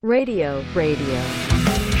Radio. Recording.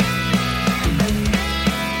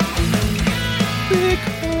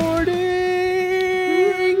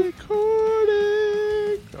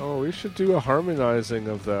 Oh, we should do a harmonizing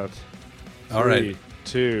of that. All right. 3,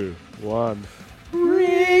 2, 1.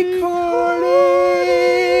 Recording.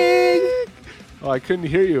 Oh, I couldn't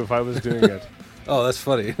hear you if I was doing it. Oh, that's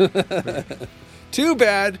funny. Too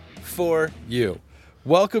bad for you.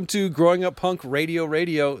 Welcome to Growing Up Punk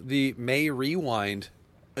Radio, the May Rewind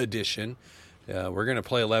edition. We're going to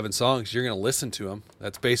play 11 songs. You're going to listen to them.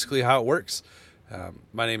 That's basically how it works.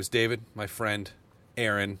 My name is David, my friend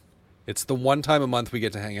Aaron. It's the one time a month we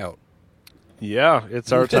get to hang out. Yeah,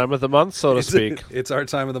 it's our time of the month, so to speak. It's our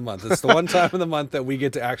time of the month. It's the one time of the month that we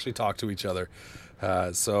get to actually talk to each other.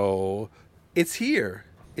 So it's here.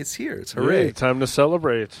 It's here. It's hooray. Yeah, time to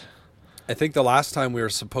celebrate. I think the last time we were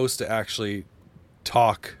supposed to actually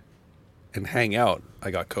talk and hang out,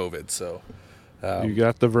 I got COVID. So you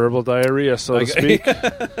got the verbal diarrhea, so to speak. Yeah,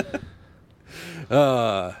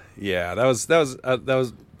 that was.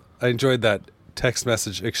 I enjoyed that text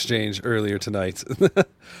message exchange earlier tonight.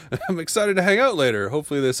 I'm excited to hang out later.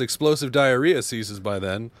 Hopefully, this explosive diarrhea ceases by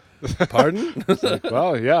then. Pardon?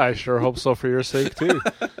 Well, yeah, I sure hope so for your sake too.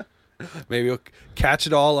 Maybe we'll catch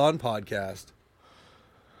it all on podcast.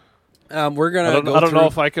 We're gonna. I don't know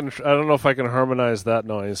if I can harmonize that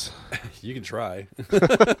noise. You can try.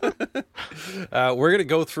 We're gonna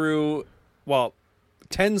go through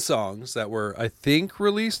 10 songs that were, I think,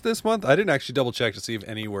 released this month. I didn't actually double check to see if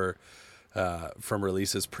any were from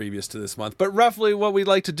releases previous to this month. But roughly, what we'd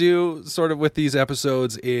like to do, sort of, with these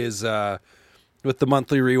episodes is. With the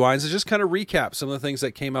monthly rewinds, is just kind of recap some of the things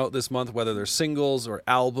that came out this month, whether they're singles or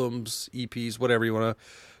albums, EPs, whatever you want to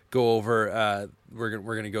go over. We're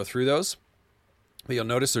going to go through those. But you'll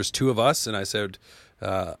notice there's two of us, and I said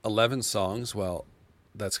 11 songs. Well,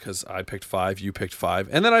 that's because I picked 5, you picked 5,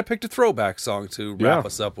 and then I picked a throwback song to wrap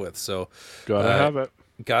us up with. So gotta have it.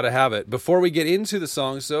 Gotta have it. Before we get into the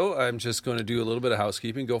songs, though, I'm just going to do a little bit of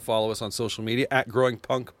housekeeping. Go follow us on social media at Growing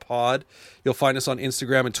Punk Pod. You'll find us on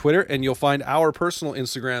Instagram and Twitter, and you'll find our personal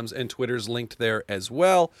Instagrams and Twitters linked there as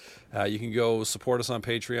well. You can go support us on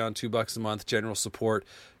Patreon, $2 a month. General support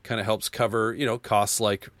kind of helps cover, costs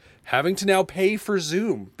like having to now pay for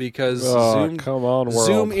Zoom because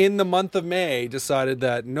Zoom in the month of May decided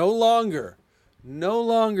that no longer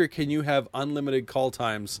can you have unlimited call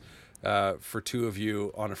times for two of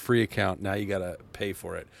you on a free account. Now you got to pay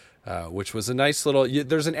for it, which was a nice little...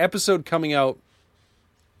 There's an episode coming out.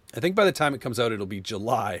 I think by the time it comes out, it'll be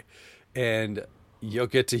July, and you'll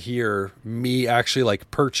get to hear me actually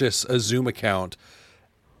purchase a Zoom account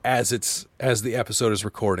as the episode is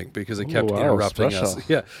recording, because it kept interrupting us.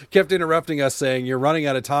 Yeah, kept interrupting us, saying you're running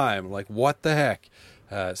out of time. Like, what the heck?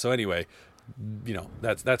 So anyway,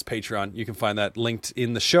 that's Patreon. You can find that linked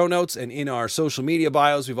in the show notes and in our social media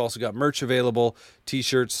bios. We've also got merch available,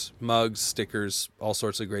 t-shirts, mugs, stickers, all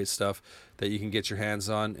sorts of great stuff that you can get your hands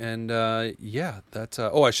on. And I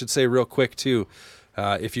should say real quick too,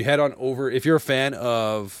 if you head on over, if you're a fan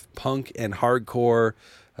of punk and hardcore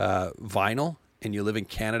vinyl and you live in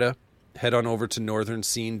Canada, head on over to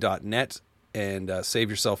northernscene.net and save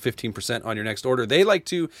yourself 15% on your next order.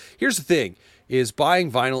 Here's the thing, is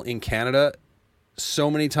buying vinyl in Canada, so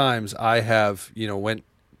many times I have,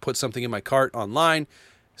 put something in my cart online.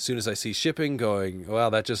 As soon as I see shipping, going, well,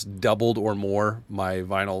 that just doubled or more my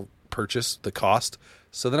vinyl purchase, the cost.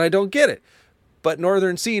 So then I don't get it. But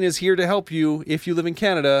Northern Scene is here to help you if you live in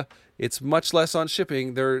Canada. It's much less on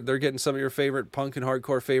shipping. They're getting some of your favorite punk and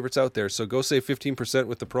hardcore favorites out there. So go save 15%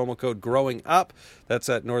 with the promo code Growing Up. That's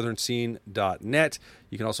at northernscene.net.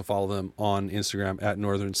 You can also follow them on Instagram at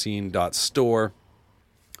northernscene.store.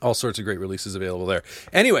 All sorts of great releases available there.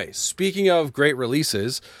 Anyway, speaking of great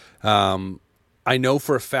releases, I know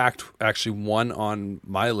for a fact, actually, one on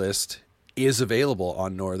my list is available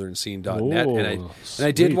on northernscene.net. Ooh, and I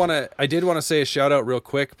did want to say a shout out real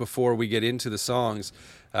quick before we get into the songs.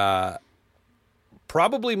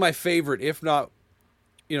 Probably my favorite, if not,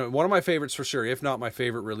 one of my favorites for sure, if not my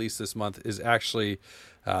favorite release this month, is actually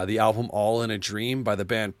the album All in a Dream by the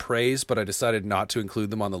band Praise, but I decided not to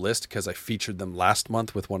include them on the list because I featured them last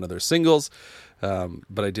month with one of their singles.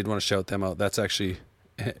 But I did want to shout them out. That's actually,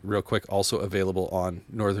 real quick, also available on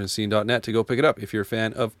northernscene.net to go pick it up if you're a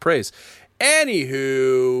fan of Praise.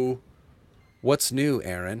 Anywho, what's new,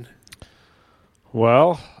 Aaron?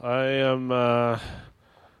 Well, I am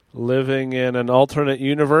living in an alternate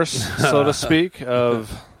universe, so to speak,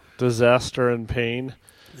 of disaster and pain.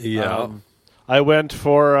 Yeah. I went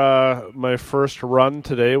for my first run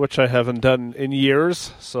today, which I haven't done in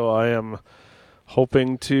years, so I am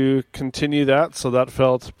hoping to continue that. So that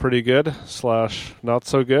felt pretty good / not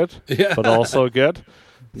so good, Yeah. but also good.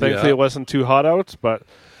 Thankfully, Yeah. it wasn't too hot out, but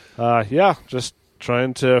just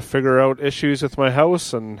trying to figure out issues with my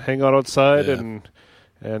house and hang out outside Yeah.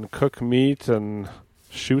 and cook meat and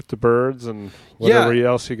shoot the birds and whatever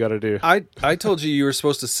else you got to do. I told you were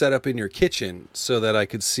supposed to set up in your kitchen so that I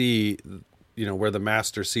could see, where the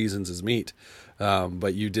master seasons his meat.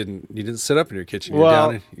 But you didn't set up in your kitchen.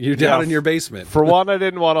 You're down in your basement. For one, I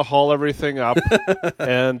didn't want to haul everything up,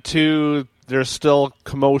 and two, there's still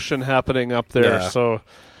commotion happening up there. Yeah. So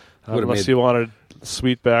unless you wanted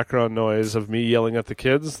sweet background noise of me yelling at the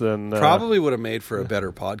kids, then Probably would have made for a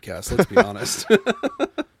better podcast. Let's be honest.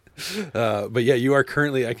 But yeah, you are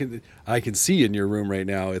currently. I can see in your room right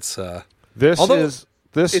now. It's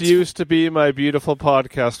This used to be my beautiful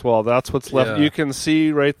podcast wall. That's what's left. Yeah. You can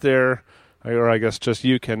see right there, or I guess just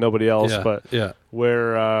you can, nobody else, Yeah, but yeah.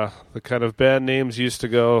 where the kind of band names used to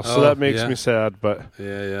go. So that makes me sad, but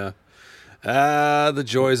Yeah. The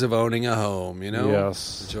joys of owning a home,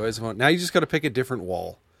 Yes. The joys of owning. Now you just got to pick a different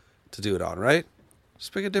wall to do it on, right?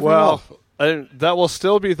 Just pick a different wall. That will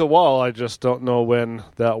still be the wall. I just don't know when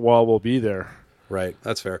that wall will be there. Right,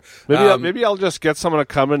 that's fair. Maybe I'll just get someone to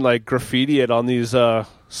come and like graffiti it on these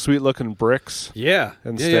sweet looking bricks. Yeah.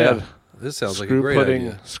 Instead. Yeah. This sounds like a great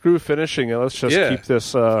idea. Screw finishing it. Let's just keep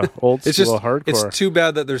this old school hardcore. It's too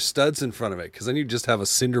bad that there's studs in front of it, because then you just have a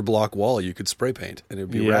cinder block wall you could spray paint, and it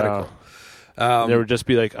would be radical. There would just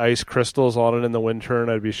be like ice crystals on it in the winter,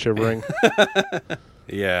 and I'd be shivering.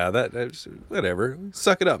 Yeah, that's whatever.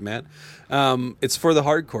 Suck it up, man. It's for the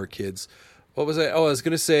hardcore kids. What was I? Oh, I was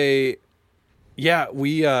gonna say, yeah,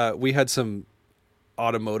 we had some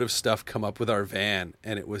automotive stuff come up with our van,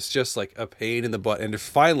 and it was just like a pain in the butt, and it's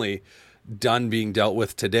finally done being dealt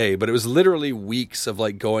with today. But it was literally weeks of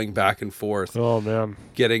like going back and forth, Oh man,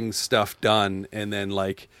 getting stuff done, and then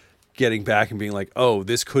like getting back and being like, oh,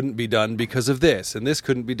 this couldn't be done because of this, and this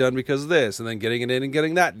couldn't be done because of this, and then getting it in and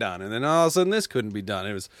getting that done, and then all of a sudden this couldn't be done.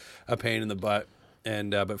 It was a pain in the butt.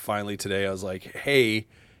 And but finally today I was like, hey,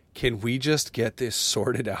 can we just get this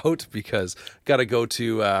sorted out? Because got to go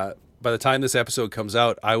to by the time this episode comes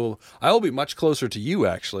out, I will be much closer to you,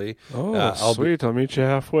 actually. Oh, sweet. I'll meet you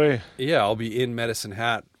halfway. Yeah, I'll be in Medicine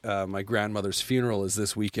Hat. My grandmother's funeral is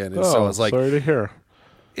this weekend, and so I was like, sorry to hear.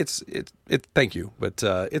 It's thank you, but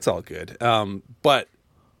it's all good. But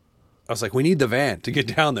I was like, we need the van to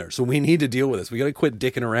get down there, so we need to deal with this. We got to quit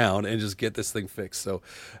dicking around and just get this thing fixed.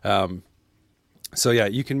 So yeah,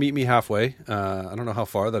 you can meet me halfway. I don't know how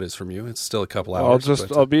far that is from you. It's still a couple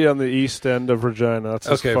hours. I'll be on the east end of Regina. That's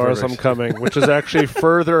Okay, as far as perfect. I'm coming, which is actually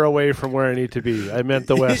further away from where I need to be. I meant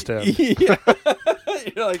the west end. Yeah.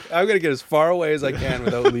 You're like, I'm going to get as far away as I can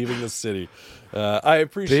without leaving the city. I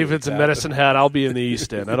appreciate David's that. in Medicine Hat. I'll be in the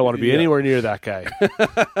east end. I don't want to be anywhere near that guy.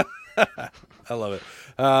 I love it.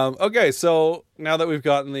 Okay, so now that we've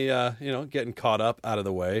gotten the getting caught up out of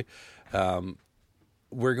the way,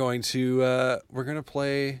 we're going to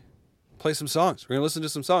play some songs. We're going to listen to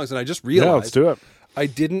some songs, and I just realized, Yeah, let's do it. I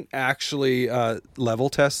didn't actually level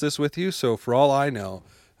test this with you, so for all I know,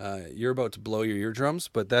 you're about to blow your eardrums,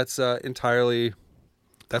 but that's entirely.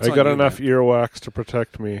 That's I on got you, enough man. earwax to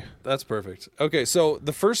protect me. That's perfect. Okay, so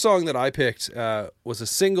the first song that I picked was a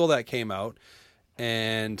single that came out,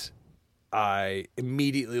 and I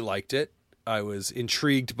immediately liked it. I was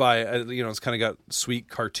intrigued by, it's kind of got sweet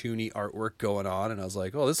cartoony artwork going on, and I was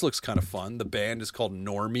like, oh, this looks kind of fun. The band is called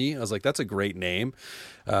Normie. I was like, that's a great name.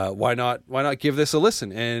 Why not give this a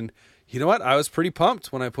listen? And you know what? I was pretty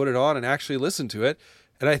pumped when I put it on and actually listened to it.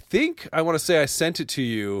 And I think I want to say I sent it to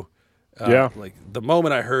you like the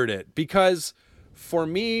moment I heard it, because for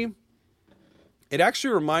me, it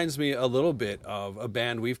actually reminds me a little bit of a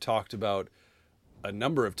band we've talked about a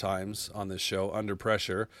number of times on this show, Under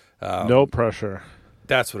Pressure. No pressure.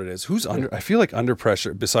 That's what it is. Who's under? I feel like Under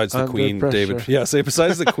Pressure, besides the Under Queen, Pressure. David. Yeah, say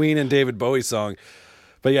besides the Queen and David Bowie song.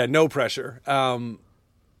 But yeah, No Pressure. And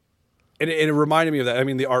it reminded me of that. I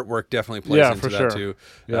mean, the artwork definitely plays into for that sure. too.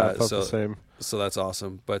 Yeah, I felt the same. So that's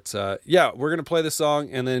awesome. But yeah, we're gonna play the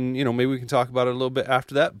song, and then maybe we can talk about it a little bit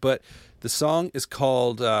after that. But the song is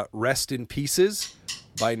called "Rest in Pieces"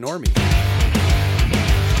 by Normie.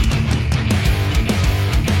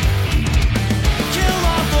 Kill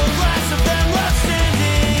off the last of them left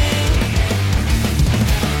standing.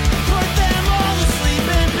 Put them all to sleep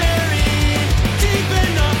and buried. Deep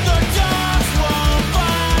enough the dogs won't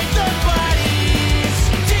find their bodies.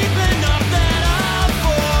 Deep enough that I'll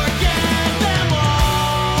forget them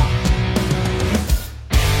all.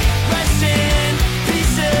 Rest in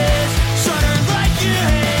pieces, shudder like you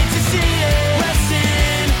hate to see it. Rest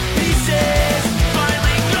in pieces.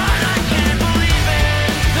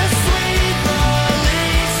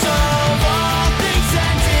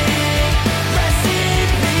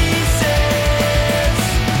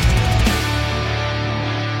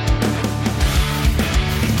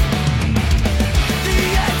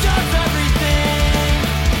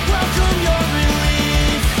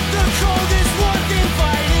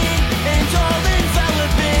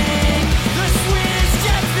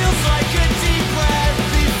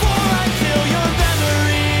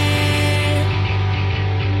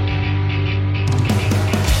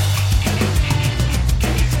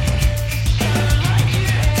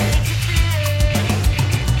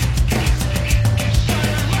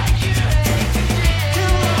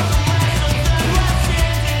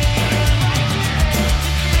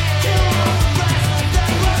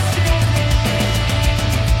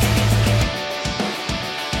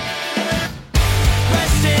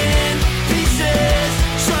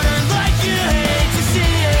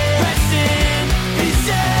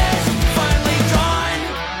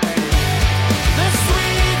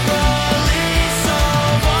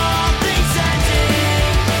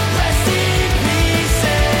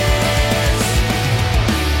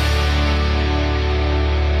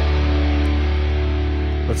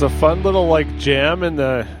 It's a fun little like jam in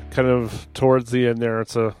the kind of towards the end there.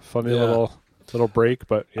 It's a funny Yeah. little break,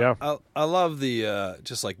 but yeah. I love the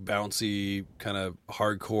just like bouncy kind of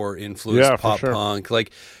hardcore influence Yeah, for pop sure. punk. Like,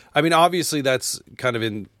 I mean, obviously that's kind of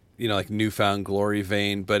in like Newfound Glory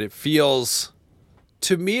vein, but it feels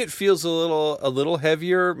to me it feels a little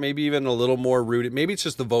heavier, maybe even a little more rooted. Maybe it's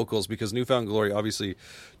just the vocals because Newfound Glory, obviously,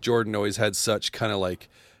 Jordan always had such kind of like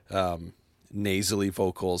nasally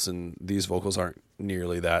vocals, and these vocals aren't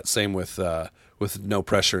nearly that. Same with No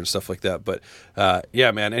Pressure and stuff like that. But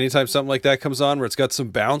yeah, man, anytime something like that comes on where it's got some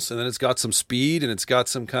bounce and then it's got some speed and it's got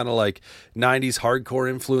some kind of like 90s hardcore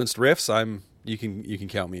influenced riffs, you can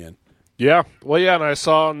count me in. Yeah. Well, yeah, and I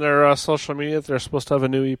saw on their social media that they're supposed to have a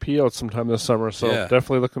new EP out sometime this summer, so Yeah.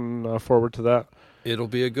 definitely looking forward to that. It'll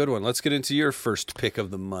be a good one. Let's get into your first pick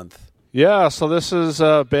of the month. Yeah, so this is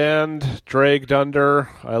a band, Dragged Under.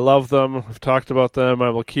 I love them. We've talked about them. I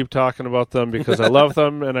will keep talking about them because I love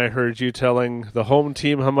them, and I heard you telling the home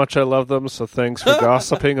team how much I love them, so thanks for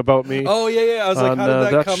gossiping about me Oh yeah. I was like, on how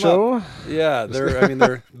did that come show. up? Yeah,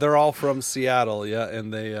 they're all from Seattle, yeah,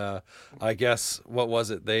 and they I guess what was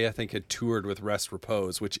it? They I think had toured with Rest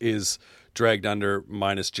Repose, which is Dragged Under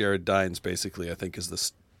minus Jared Dines, basically. I think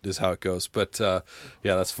is how it goes. But yeah,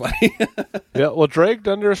 that's funny. Yeah, well, Dragged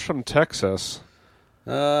Under is from Texas,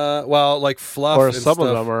 Well, like Fluff or and some stuff. of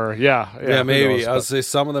them are, yeah, Yeah, who maybe. knows, I would but- say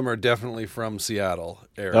some of them are definitely from Seattle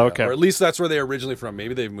area. Okay. Or at least that's where they're originally from.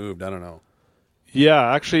 Maybe they've moved. I don't know.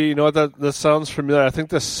 Yeah, actually, you know what? That sounds familiar. I think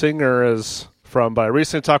the singer is from, but I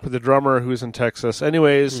recently talked with the drummer who's in Texas.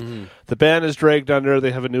 Anyways, the band is Dragged Under.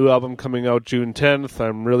 They have a new album coming out June 10th.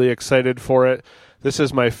 I'm really excited for it. This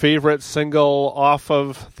is my favorite single off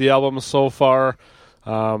of the album so far.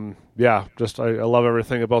 Yeah, just I love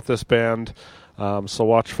everything about this band. So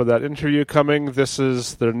watch for that interview coming. This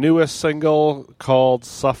is their newest single called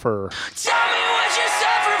Suffer. Tell me what you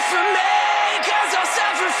suffer from me, 'cause I'll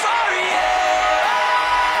suffer for you.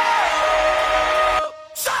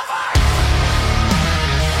 Suffer!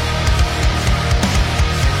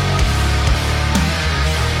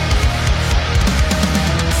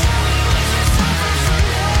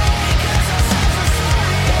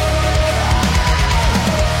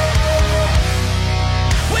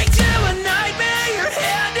 Wake to a nightmare, your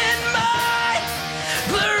hand in mine.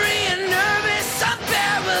 Blurry and nervous, I'm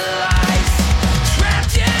paralyzed.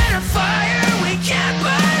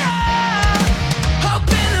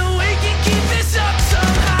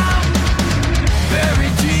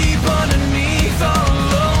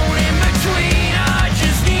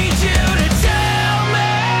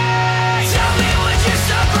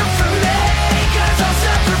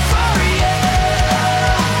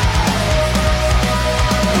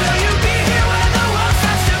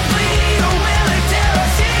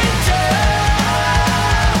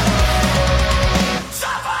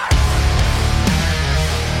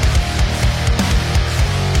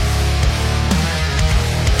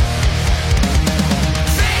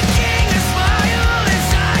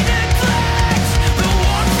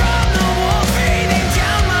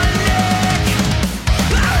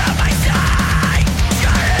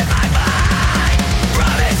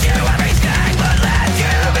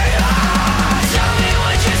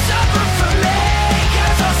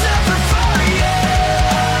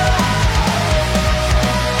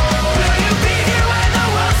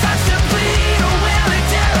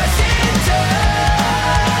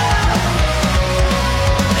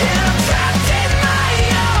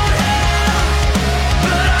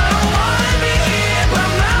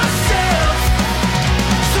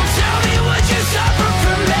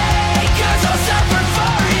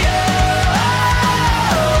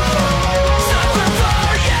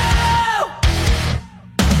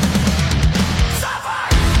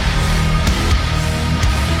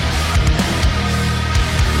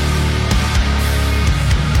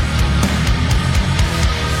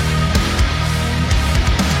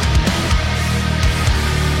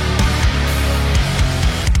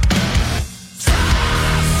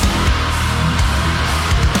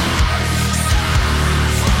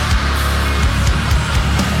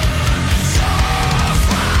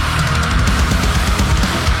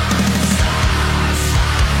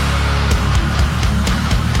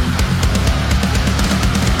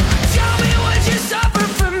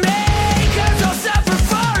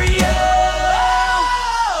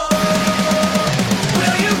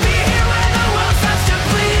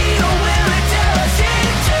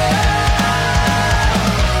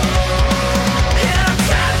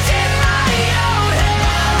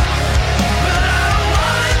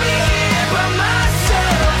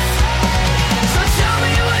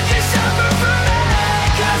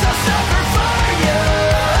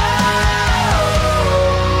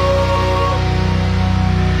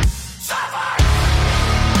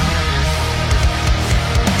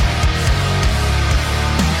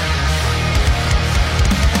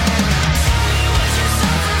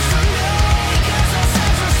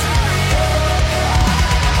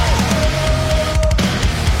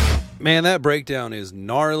 Man, that breakdown is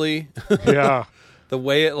gnarly. Yeah. The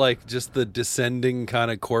way it, like, just the descending kind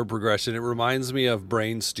of chord progression, it reminds me of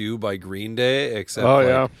Brain Stew by Green Day,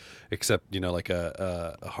 except except, you know, like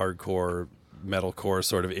a hardcore metalcore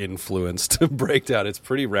sort of influenced breakdown. It's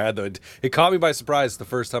pretty rad, though. It caught me by surprise the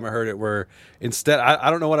first time I heard it, where instead, I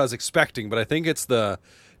don't know what I was expecting, but I think it's not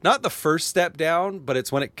the first step down, but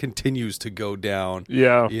it's when it continues to go down,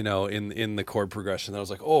 Yeah. you know, in the chord progression. I was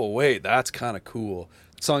like, oh, wait, that's kind of cool.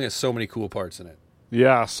 The song has so many cool parts in it.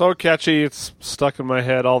 Yeah, so catchy. It's stuck in my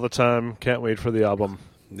head all the time. Can't wait for the album.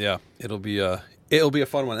 Yeah, it'll be a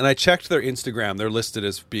fun one. And I checked their Instagram. They're listed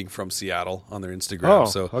as being from Seattle on their Instagram. Oh,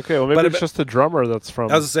 so okay. Well, maybe but it's just the drummer that's from.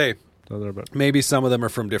 I was to say, other, but maybe some of them are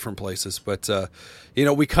from different places. But you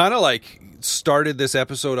know, we kind of like started this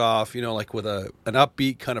episode off, you know, like with an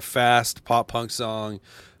upbeat, kind of fast pop punk song.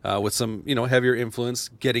 With some, you know, heavier influence,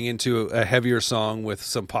 getting into a heavier song with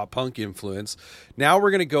some pop punk influence. Now we're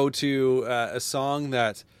going to go to a song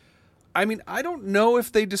that, I mean, I don't know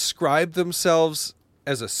if they describe themselves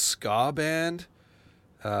as a ska band,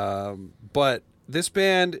 but this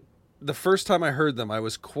band, the first time I heard them, I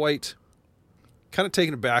was quite kind of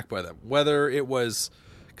taken aback by them. Whether it was,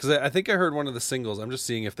 because I think I heard one of the singles. I'm just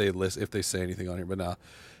seeing if they say anything on here, but no,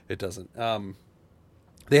 it doesn't.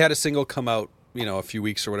 They had a single come out, you know, a few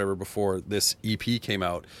weeks or whatever before this EP came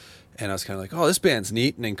out, and I was kind of like, oh, this band's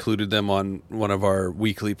neat, and included them on one of our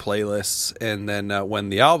weekly playlists. And then when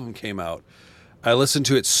the album came out, I listened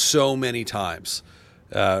to it so many times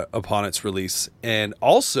upon its release. And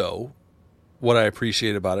also, what I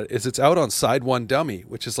appreciate about it is it's out on Side One Dummy,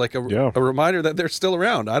 which is like a reminder that they're still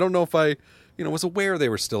around. I don't know if I, you know, was aware they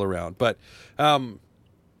were still around, but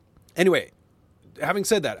anyway, having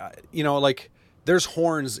said that, you know, like, there's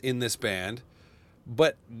horns in this band.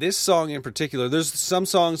 But this song in particular, there's some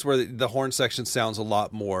songs where the horn section sounds a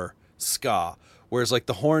lot more ska, whereas like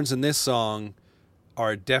the horns in this song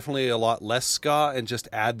are definitely a lot less ska and just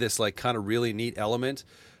add this like kind of really neat element.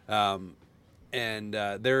 They're,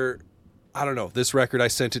 I don't know, this record, I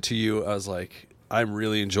sent it to you. I was like, I'm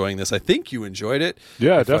really enjoying this. I think you enjoyed it.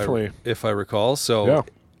 Yeah, definitely. If I recall. So yeah.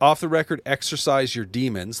 Off the record, Exercise Your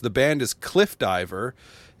Demons. The band is Cliff Diver,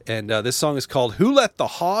 and this song is called Who Let the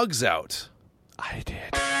Hogs Out? I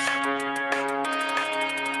did.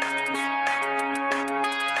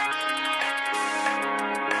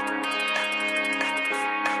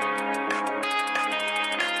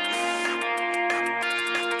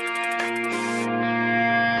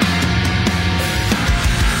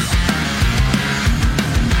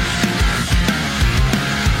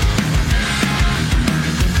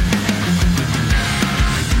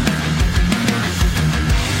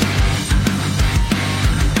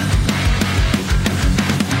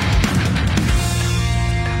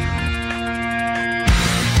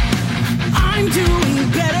 I'm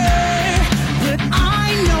doing better, but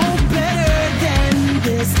I know better than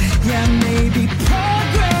this. Yeah, maybe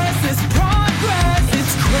progress is progress.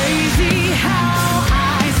 It's crazy how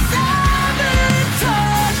I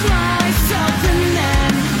sabotage myself and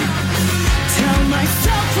then tell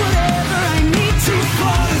myself whatever I need to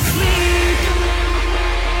fall asleep.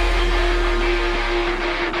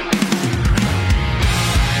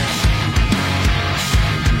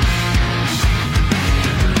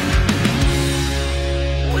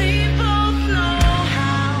 We both know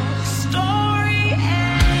how the story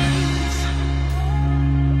ends.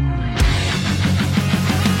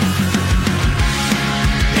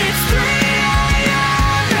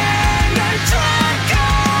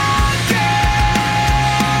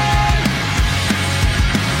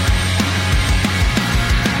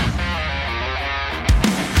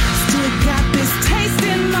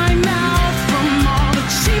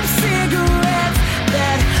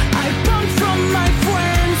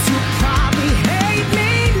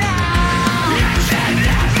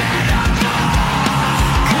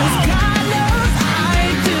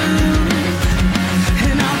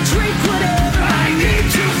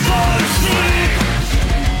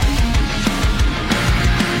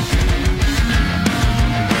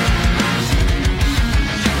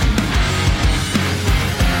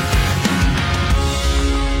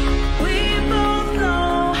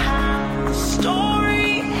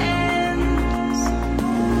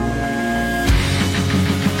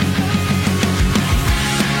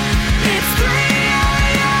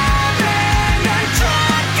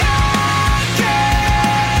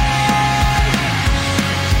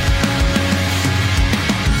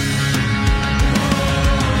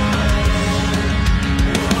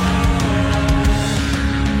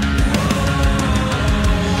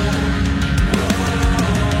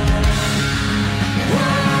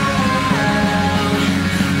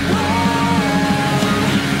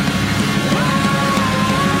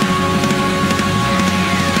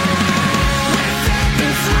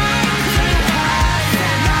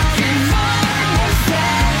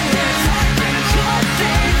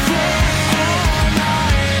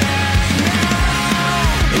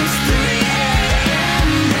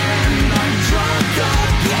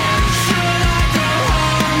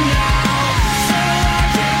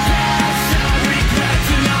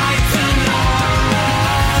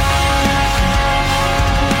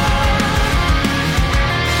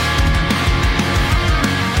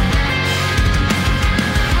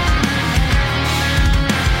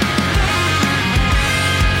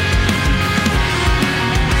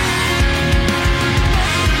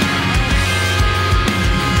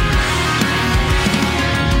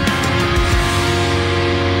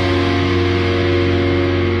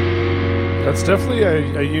 it's definitely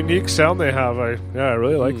a unique sound they have. I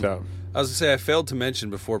really like that. I was gonna say I failed to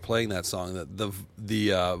mention before playing that song that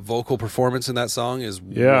the vocal performance in that song is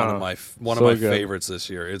one of my good. favorites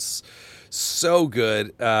this year. It's so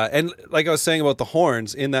good, and like I was saying about the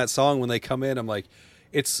horns in that song when they come in, I'm like,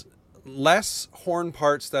 it's less horn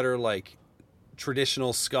parts that are like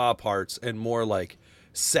traditional ska parts and more like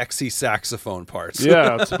sexy saxophone parts.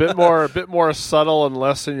 Yeah, it's a bit more subtle and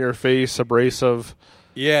less in your face, abrasive.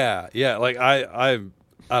 Yeah. Like I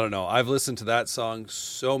don't know. I've listened to that song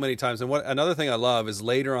so many times, and another thing I love is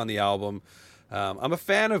later on the album. I'm a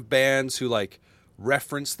fan of bands who like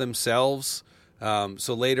reference themselves.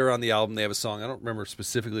 So later on the album, they have a song. I don't remember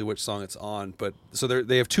specifically which song it's on, but so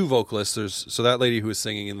they have two vocalists. There's that lady who is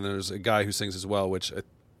singing, and there's a guy who sings as well, which I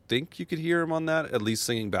think you could hear him on that, at least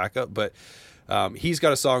singing backup. But he's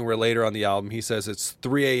got a song where later on the album he says it's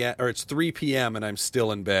 3 a.m. or it's 3 p.m. and I'm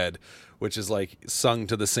still in bed, which is like sung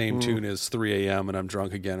to the same tune as 3 a.m. and I'm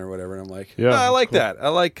drunk again or whatever. And I'm like, Yeah, I like cool. that. I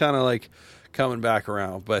like kind of like coming back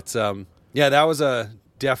around. But yeah, that was a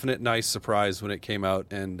definite nice surprise when it came out,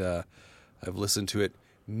 and I've listened to it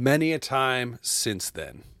many a time since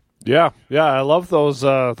then. Yeah, I love those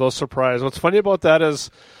surprises. What's funny about that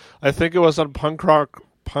is, I think it was on Punk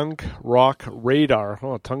Rock Radar.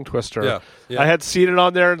 Oh, tongue twister. Yeah. I had seen it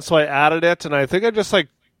on there, and so I added it, and I think I just like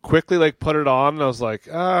quickly like put it on, and I was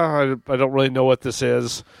like, I don't really know what this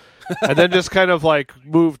is. And then just kind of like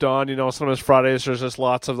moved on. Sometimes Fridays there's just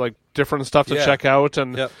lots of like different stuff to check out,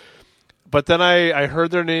 and Yep. but then I heard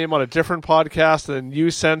their name on a different podcast, and then you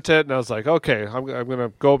sent it, and I was like, okay, I'm going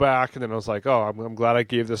to go back. And then I was like, oh, I'm glad I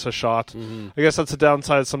gave this a shot. Mm-hmm. I guess that's the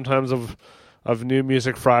downside sometimes of New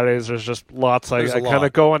Music Fridays. There's just lots I kind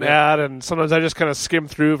of go and add, and sometimes I just kind of skim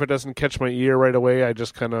through. If it doesn't catch my ear right away, I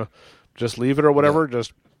just kind of just leave it or whatever.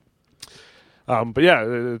 But yeah,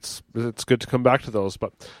 it's good to come back to those.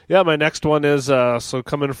 But yeah, my next one is so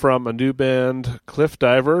coming from a new band, Cliff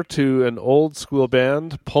Diver, to an old school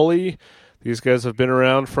band, Pulley. These guys have been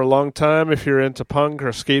around for a long time. If you're into punk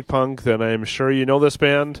or skate punk, then I'm sure you know this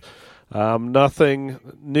band. Nothing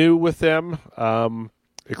new with them,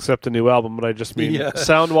 except a new album. But I just mean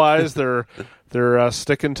sound-wise, they're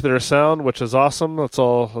sticking to their sound, which is awesome. That's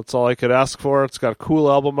all I could ask for. It's got cool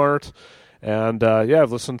album art. And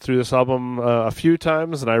I've listened through this album a few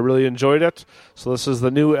times, and I really enjoyed it. So this is the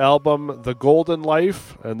new album, The Golden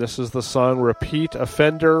Life, and this is the song Repeat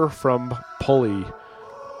Offender from Pulley.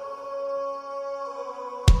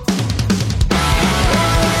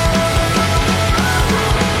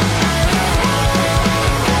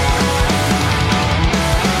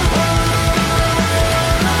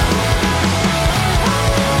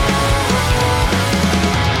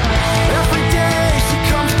 Every day she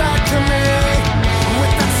comes back to me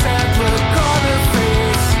with that sad look on her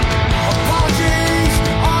face. Apologies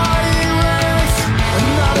I erase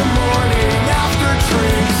another morning after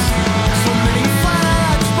drinks. So many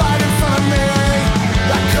flags right in front of me,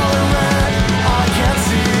 that color red I can't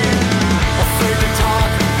see. Afraid to talk,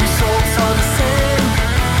 results are the same.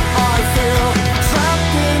 I feel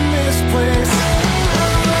trapped in this place.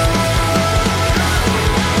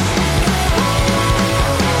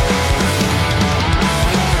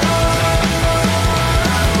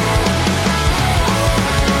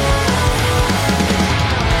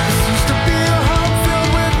 Used to be a home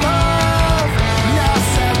filled with love. Now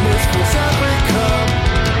sadness fills every cup.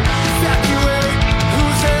 Evacuate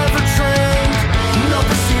who's ever trained. No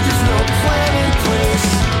procedures, no plan in place.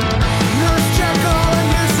 Nurse Jekyll and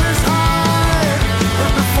Mrs. Hyde. Her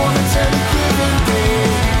performance any given day.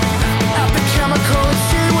 At the chemical,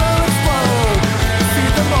 she will explode.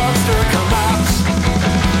 Feed the monster, collapse.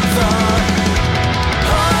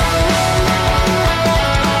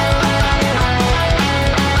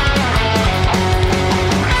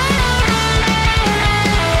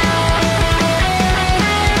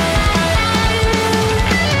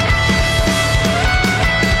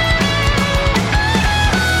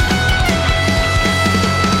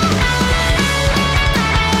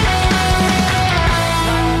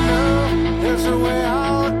 I know there's a way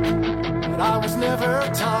out, but I was never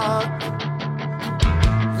taught.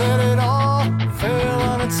 Let it all fail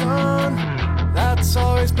on its own. That's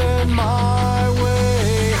always been my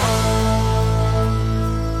way home.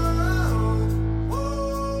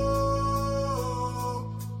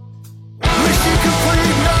 Mission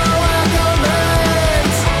complete, no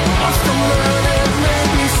accolades. I'm still learning,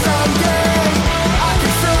 maybe someday I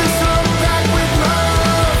can fill this up back with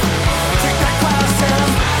love. Take that class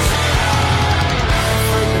and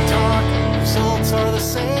afraid to talk, results are the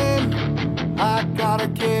same. I gotta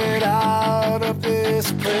get out of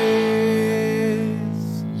this place.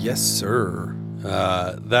 Yes, sir.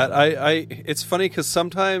 That I it's funny because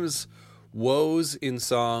sometimes woes in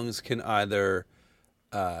songs can either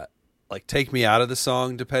like take me out of the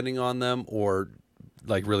song depending on them, or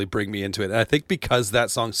like really bring me into it. And I think because that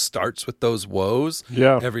song starts with those woes,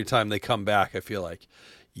 every time they come back, I feel like,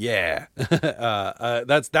 yeah.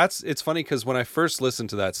 That's it's funny because when I first listened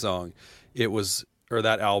to that song, or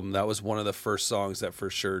that album, that was one of the first songs that for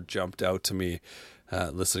sure jumped out to me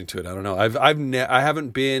listening to it. I don't know. I've never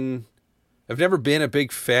been a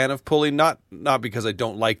big fan of Pulley, not because I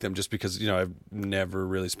don't like them, just because, I've never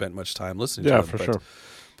really spent much time listening to them. Yeah, for sure.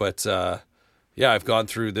 But I've gone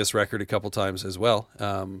through this record a couple times as well,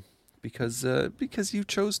 because you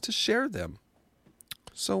chose to share them.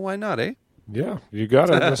 So why not, eh? Yeah, you got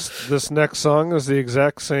it. This next song is the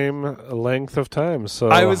exact same length of time. So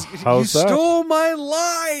you how's that? stole my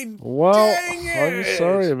line. Well, Dang it. I'm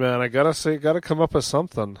sorry, man. I gotta come up with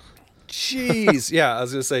something. Jeez. Yeah, I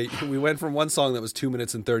was going to say, we went from one song that was 2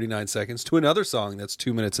 minutes and 39 seconds to another song that's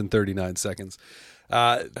 2 minutes and 39 seconds.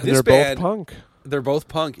 They're both punk. They're both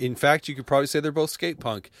punk. In fact, you could probably say they're both skate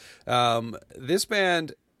punk. This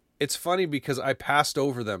band, it's funny because I passed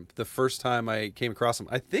over them the first time I came across them.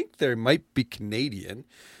 I think they might be Canadian.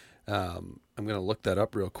 I'm going to look that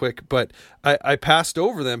up real quick. But I passed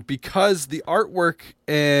over them because the artwork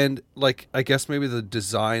and, like, I guess maybe the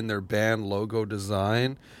design, their band logo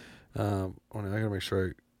design. I gotta make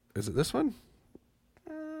sure. Is it this one?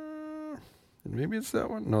 Maybe it's that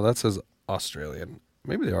one. No, that says Australian.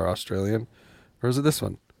 Maybe they are Australian, or is it this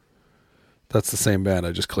one? That's the same band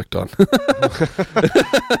I just clicked on.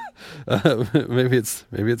 Maybe it's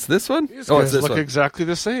this one. These It's guys this look one. exactly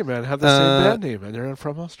the same, man. Have the same band name, and they're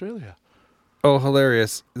from Australia. Oh,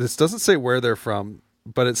 hilarious! This doesn't say where they're from,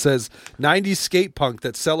 but it says 90s skate punk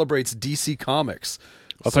that celebrates DC Comics.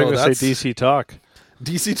 I thought you were going to say DC Talk.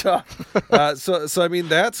 DC Talk. So I mean,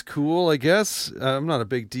 that's cool, I guess. I'm not a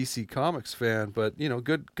big DC Comics fan, but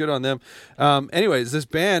good on them. Anyways, this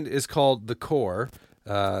band is called The Core,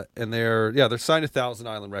 and they're signed to Thousand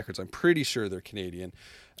Island Records. I'm pretty sure they're Canadian.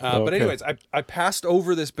 But anyways, I passed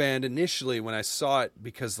over this band initially when I saw it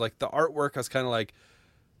because, like, the artwork, I was kind of like,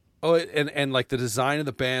 oh, and like the design of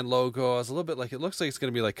the band logo, I was a little bit like, it looks like it's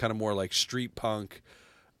going to be like kind of more like street punk,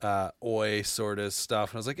 oi sort of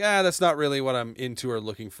stuff. And I was like, that's not really what I'm into or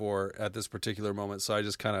looking for at this particular moment. So I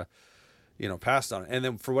just kind of, passed on it. And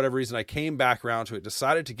then for whatever reason, I came back around to it,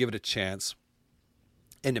 decided to give it a chance.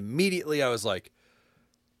 And immediately I was like,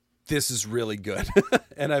 this is really good.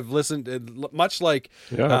 And I've listened, much like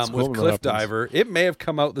with Cliff Diver. It may have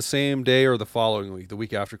come out the same day or the following week, the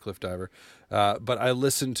week after Cliff Diver. But I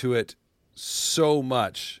listened to it so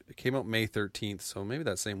much. It came out May 13th, so maybe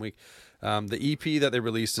that same week. The EP that they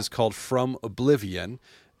released is called From Oblivion,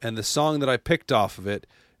 and the song that I picked off of it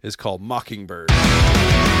is called Mockingbird.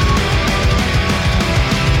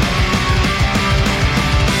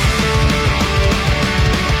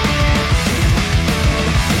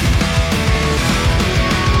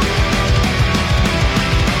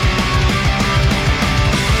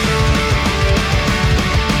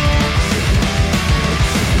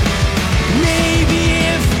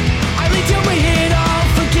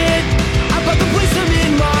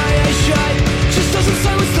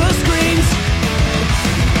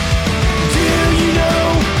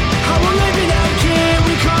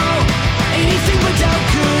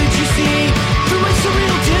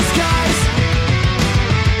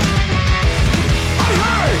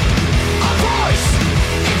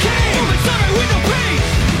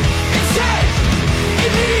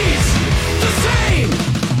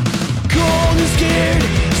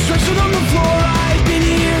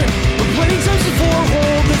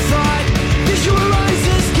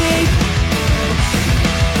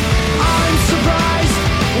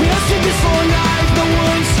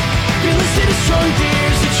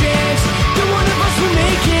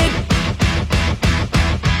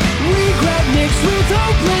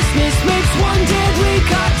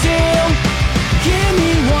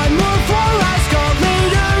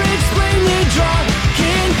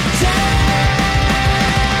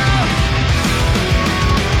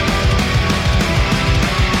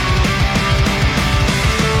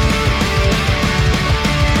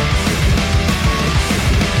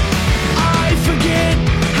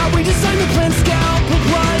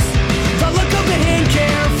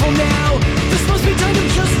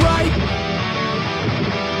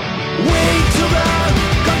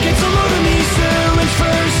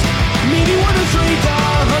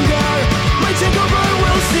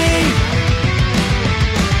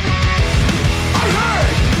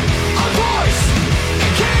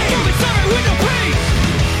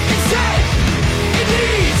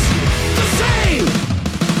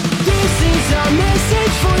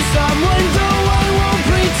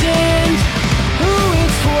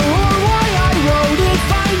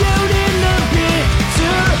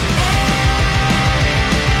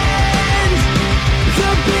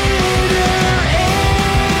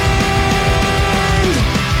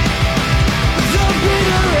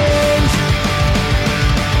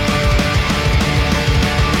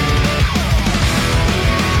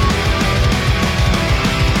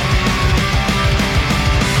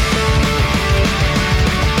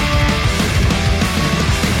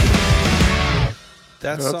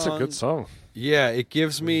 That That's song, a good song. Yeah, it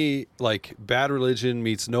gives me like Bad Religion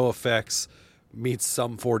meets No Effects meets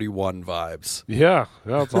Sum 41 vibes. Yeah,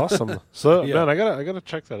 that's awesome. So Yeah. man, I gotta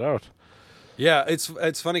check that out. Yeah, it's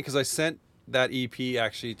funny because I sent that EP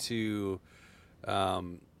actually to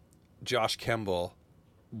Josh Kemble.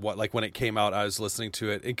 When it came out, I was listening to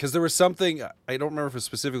it because there was something, I don't remember if it was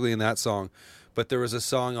specifically in that song, but there was a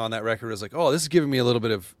song on that record that was like, oh, this is giving me a little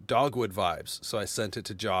bit of Dogwood vibes. So I sent it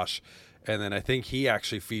to Josh, and then I think he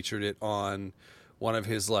actually featured it on one of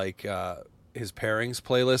his his pairings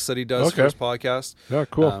playlists that he does for Okay. his podcast. Yeah,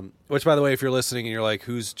 cool. Which, by the way, if you're listening and you're like,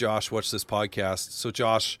 who's Josh? What's this podcast? So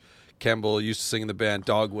Josh Kemble used to sing in the band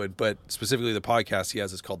Dogwood, but specifically the podcast he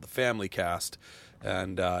has is called The Family Cast,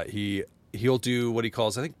 and he'll do what he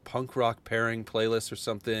calls, I think, punk rock pairing playlists or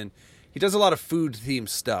something. He does a lot of food-themed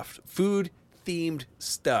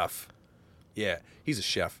stuff. Yeah, he's a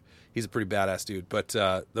chef. He's a pretty badass dude, but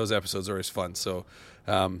those episodes are always fun. So,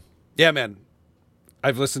 yeah, man,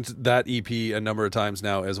 I've listened to that EP a number of times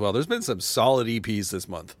now as well. There's been some solid EPs this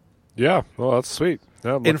month. Yeah, well, that's sweet.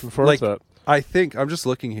 Yeah, I'm And, looking forward to that. I think, I'm just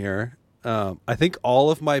looking here, I think all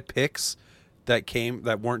of my picks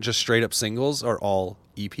that weren't just straight up singles are all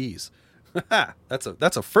EPs.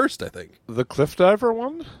 That's a first, I think. The Cliff Diver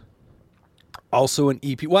one? Also an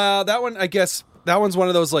EP. Well, that one, I guess, that one's one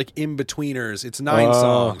of those like in-betweeners. It's 9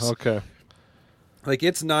 songs. Okay. Like,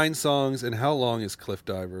 it's 9 songs, and how long is Cliff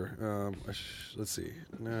Diver? Let's see.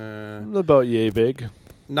 About yay big.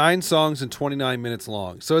 9 songs and 29 minutes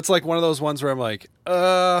long. So it's like one of those ones where I'm like,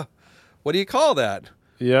 what do you call that?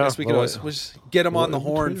 Yeah. I guess we could well, always we'll just get him on the in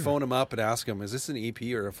horn, between. phone him up, and ask him, is this an EP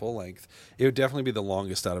or a full length? It would definitely be the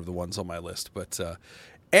longest out of the ones on my list. But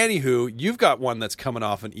anywho, you've got one that's coming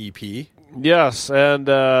off an EP. Yes, and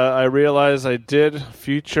I realized I did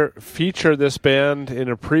feature this band in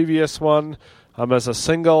a previous one as a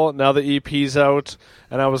single. Now the EP's out,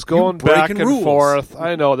 and I was going back breaking and rules. forth.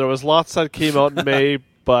 I know there was lots that came out in May,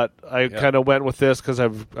 but I kind of went with this because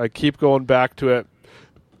I keep going back to it.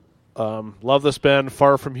 Love this band,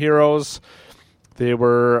 Far From Heroes. They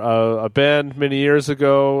were a band many years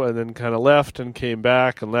ago, and then kind of left and came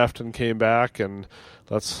back, and left and came back, and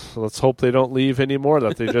let's hope they don't leave anymore.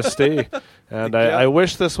 That they just stay. And I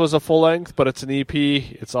wish this was a full length, but it's an EP.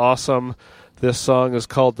 It's awesome. This song is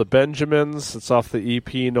called The Benjamins. It's off the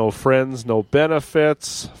EP No Friends, No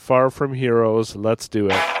Benefits. Far From Heroes. Let's do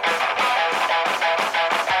it.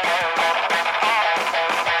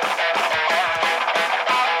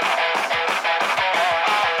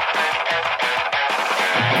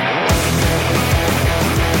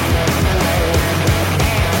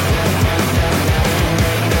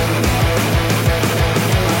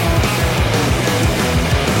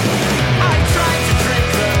 I tried to drink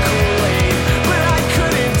the Kool-Aid, but I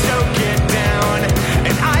couldn't choke it down.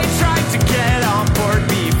 And I tried to get on board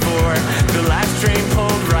before the last train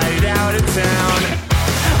pulled right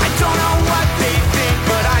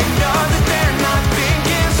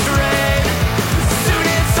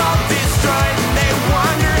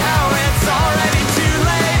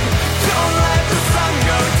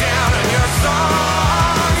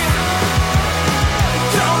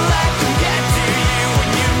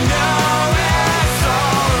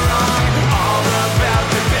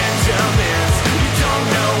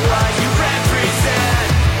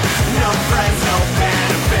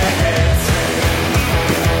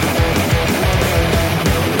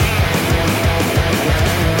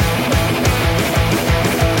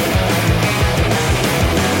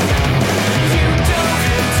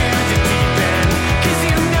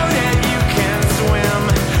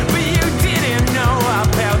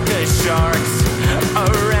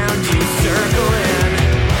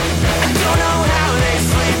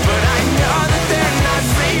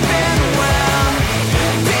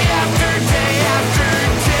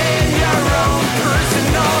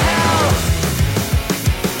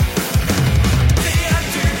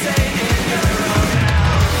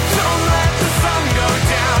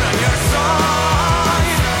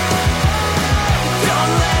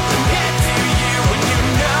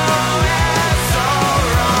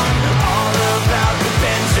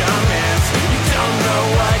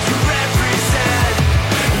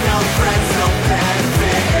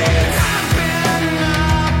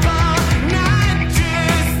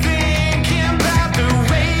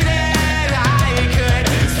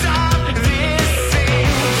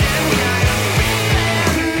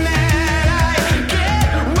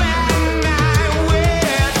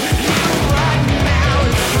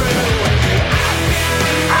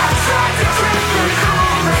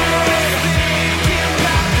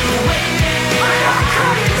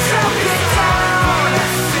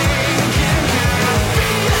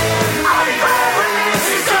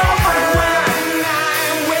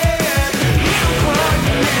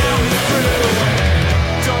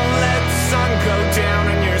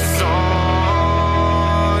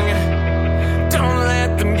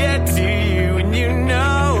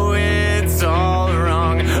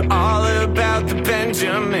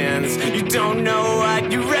bands. You don't know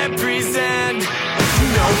what you represent.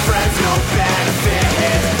 No friends, no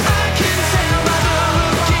benefits. I can tell by the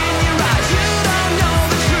look in your eyes. You don't know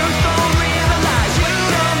the truth, don't realize. You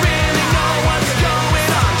don't really know what's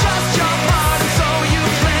going on. Just your part and so you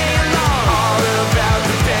play along. All about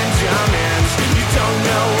the Benjamins. You don't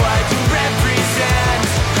know what you represent.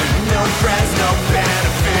 No friends, no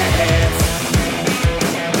benefits.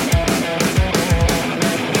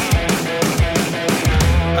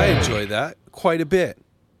 I enjoy that quite a bit.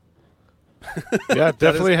 Yeah, it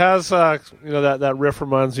definitely has. That riff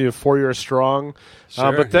reminds me of 4 Years Strong,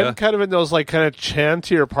 Sure, but then yeah. kind of in those like kind of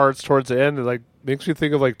chantier parts towards the end, it like makes me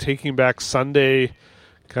think of like Taking Back Sunday,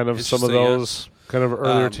 kind of some of Interesting, yeah. those kind of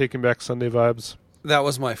earlier Taking Back Sunday vibes. That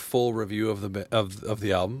was my full review of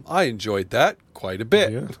the album. I enjoyed that quite a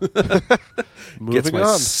bit. Yeah. Gets Moving my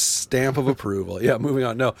on. stamp of approval. Yeah, moving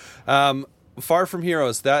on. No, Far From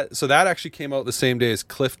Heroes. That actually came out the same day as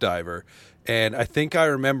Cliff Diver, and I think I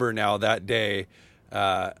remember now that day.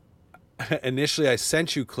 Initially, I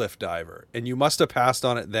sent you Cliff Diver, and you must have passed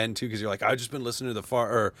on it then too, because you're like, I've just been listening to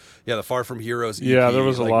the Far From Heroes. EP, Yeah, there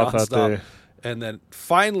was a like, lot that nonstop. day. And then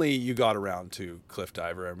finally, you got around to Cliff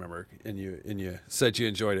Diver. I remember, and you said you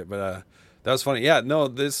enjoyed it, but that was funny. Yeah, no,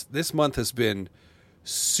 this month has been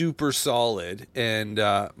super solid, and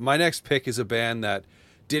my next pick is a band that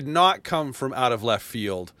did not come from out of left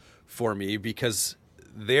field for me, because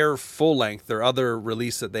their full length, their other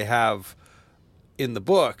release that they have in the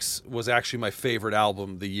books, was actually my favorite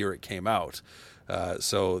album the year it came out.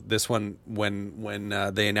 So this one, when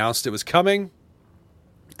they announced it was coming,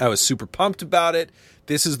 I was super pumped about it.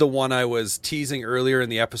 This is the one I was teasing earlier in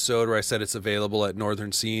the episode where I said it's available at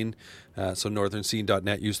Northern Scene. So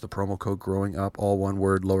northernscene.net. Use the promo code Growing Up, all one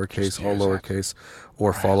word, lowercase, all lowercase,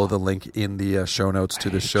 or follow the link in the show notes to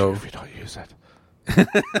the show. If you don't use it.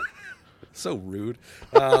 So rude.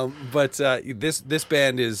 But this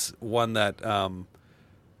band is one that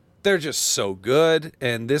they're just so good.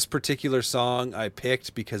 And this particular song I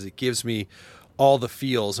picked because it gives me all the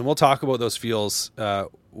feels. And we'll talk about those feels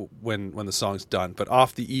when the song's done. But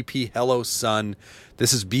off the EP Hello Sun,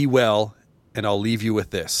 this is Be Well, and I'll leave you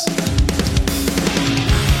with this.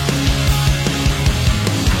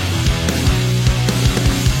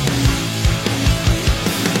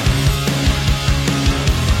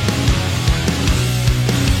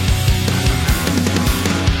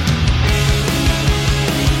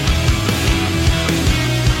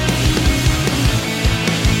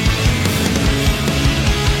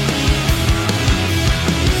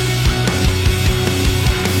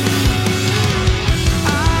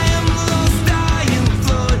 I am lost, I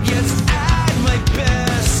implode, yes, at my best.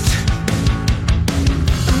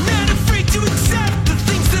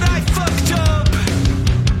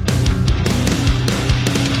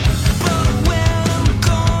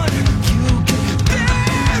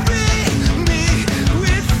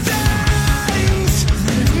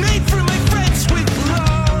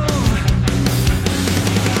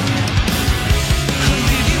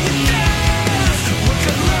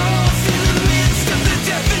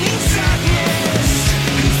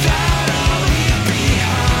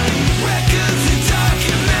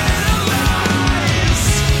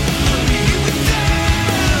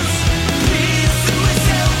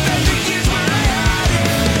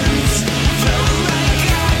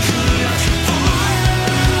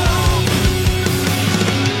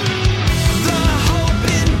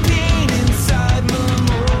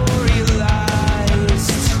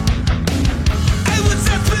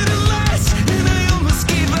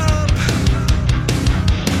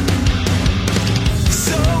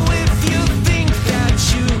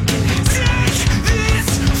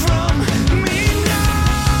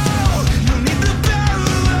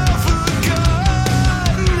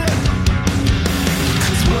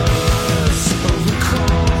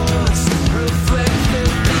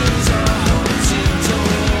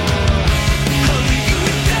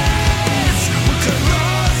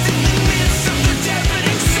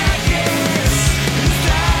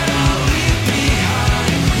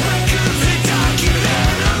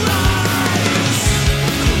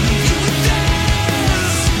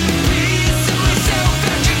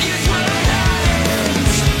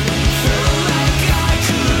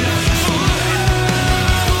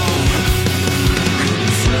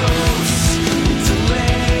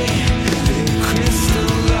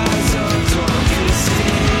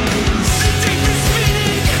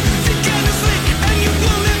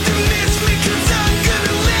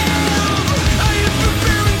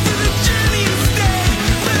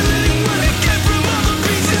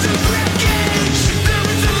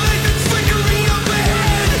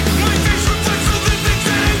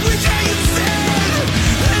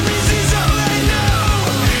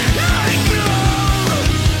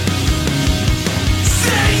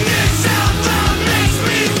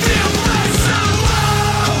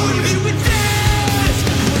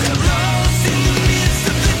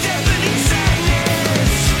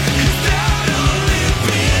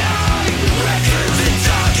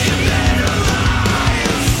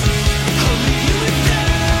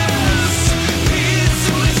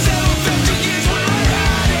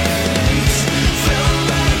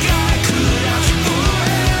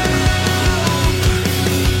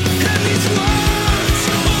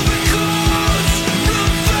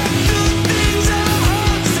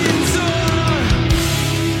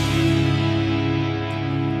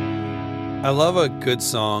 love a good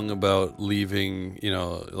song about leaving,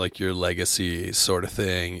 like your legacy sort of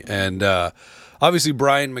thing. And obviously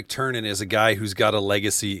Brian McTernan is a guy who's got a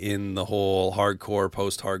legacy in the whole hardcore,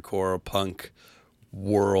 post-hardcore, punk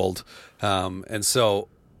world. And so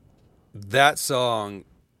that song,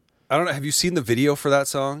 I don't know, have you seen the video for that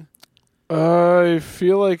song? I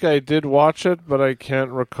feel like I did watch it, but I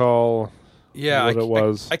can't recall what it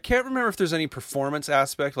was. I can't remember if there's any performance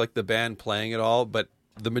aspect, like the band playing it all, but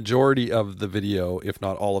the majority of the video, if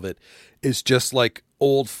not all of it, is just like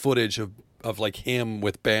old footage of like him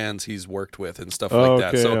with bands he's worked with and stuff like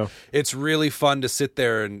that. So it's really fun to sit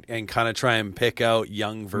there and kind of try and pick out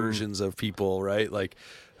young versions of people, right? Like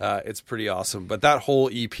it's pretty awesome. But that whole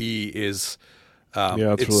EP is...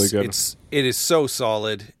 it's really good. It is so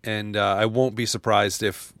solid, and I won't be surprised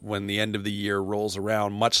if when the end of the year rolls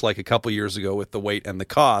around, much like a couple years ago with The Weight and the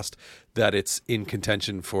Cost, that it's in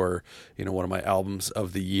contention for one of my albums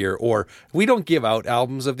of the year. Or we don't give out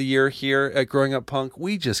albums of the year here at Growing Up Punk.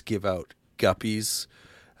 We just give out guppies.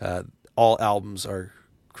 All albums are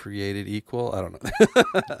created equal. I don't know.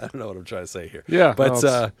 I don't know what I'm trying to say here. Yeah, but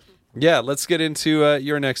let's get into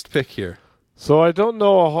your next pick here. So I don't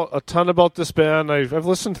know a ton about this band. I've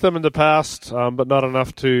listened to them in the past, but not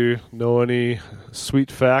enough to know any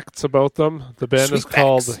sweet facts about them. The band is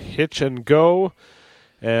called Hitch and Go,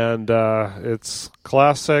 and it's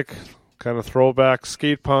classic, kind of throwback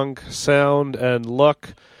skate punk sound and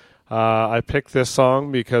look. I picked this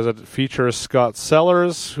song because it features Scott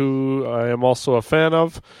Sellers, who I am also a fan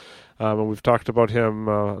of. And we've talked about him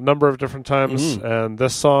a number of different times, and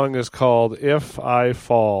this song is called If I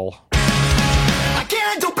Fall. I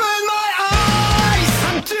can't open my eyes.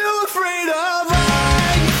 I'm too afraid of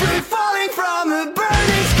flying, free falling from a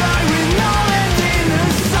burning sky with no end in the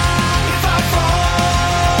sun. If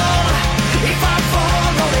I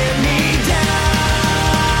fall, don't let me down.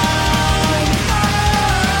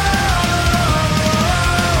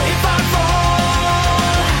 Oh, if I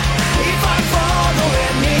fall, don't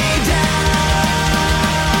let me down.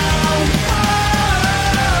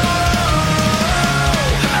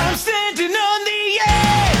 Oh, I'm standing on the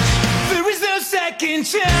edge. There is no second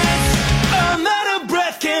chance. I'm out of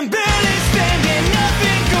breath, can barely stand, and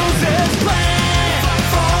nothing goes as planned.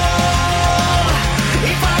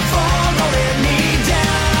 If I fall, don't let me down.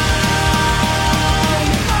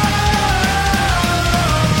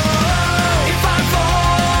 Oh, if I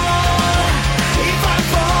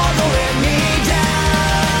fall, don't let me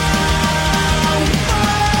down.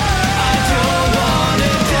 I don't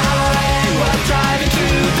wanna die while driving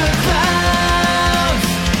through the clouds.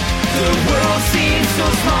 The world seems so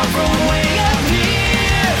small from way up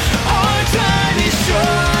here. Our time is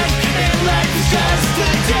short and life is just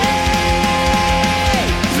a day.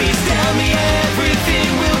 Please tell me everything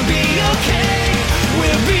will be okay.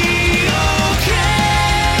 We'll be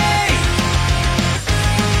okay.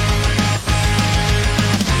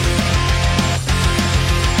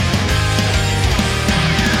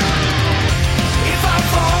 If I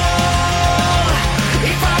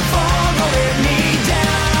fall, don't let me down.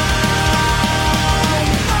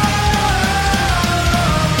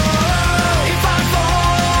 If I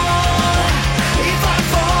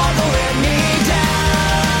fall, don't let me down.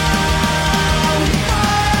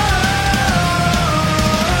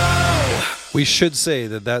 We should say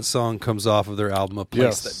that song comes off of their album A Place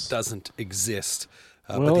Yes. That Doesn't Exist.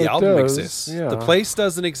 But Well, the it album does, exists. yeah. The place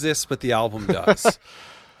doesn't exist, but the album does.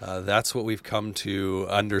 That's what we've come to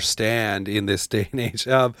understand in this day and age.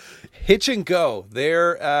 Hitch and Go.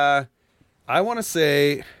 They're, I want to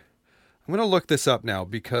say, I'm going to look this up now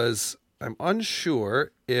because I'm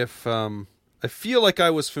unsure if, I feel like I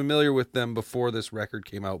was familiar with them before this record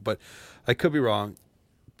came out, but I could be wrong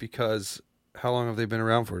because how long have they been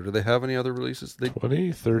around for? Do they have any other releases?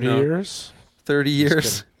 20, 30 No. years? 30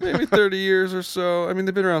 years, maybe 30 years or so. I mean,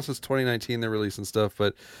 they've been around since 2019. They're releasing stuff,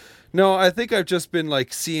 but no, I think I've just been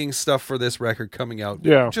like seeing stuff for this record coming out.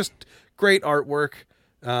 Yeah. Just great artwork.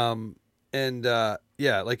 And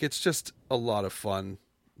like it's just a lot of fun.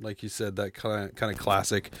 Like you said, that kind of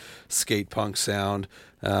classic skate punk sound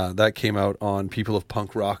that came out on People of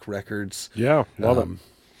Punk Rock Records. Yeah, love them.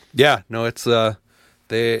 Yeah, no, it's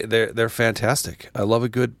they're fantastic. I love a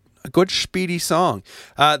good speedy song.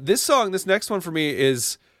 This next one for me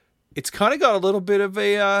it's kind of got a little bit of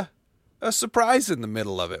a surprise in the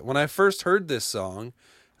middle of it. When I first heard this song,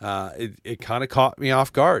 it kind of caught me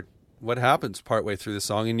off guard. What happens partway through the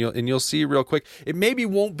song, and you'll see real quick. It maybe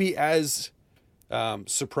won't be as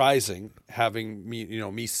surprising having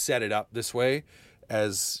me set it up this way,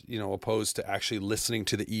 as opposed to actually listening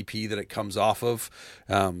to the EP that it comes off of.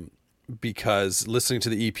 because listening to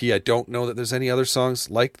the EP, I don't know that there's any other songs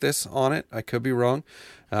like this on it. I could be wrong.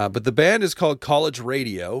 But the band is called College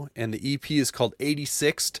Radio, and the EP is called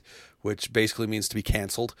 86th, which basically means to be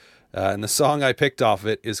canceled. And the song I picked off of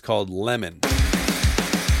it is called Lemon.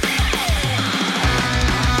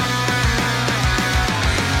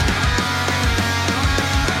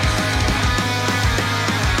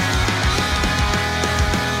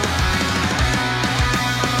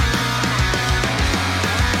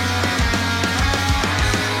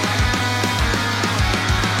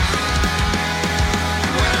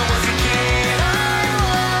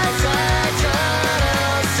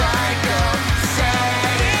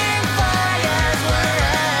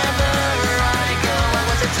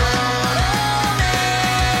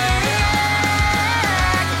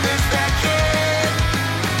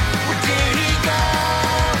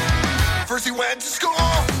 First he went to school,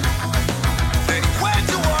 then he went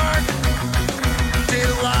to work, did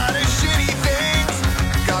a lot of shitty things,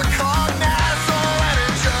 got caught an asshole at a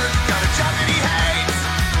church, got a job that he hates,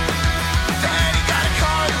 then he got a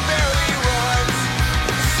car that barely runs.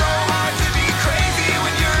 So hard to be crazy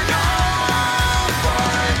when you're no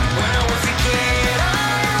fun. When I was a kid,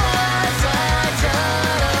 I was a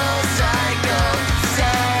total psycho,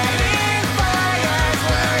 setting fires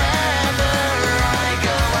wherever I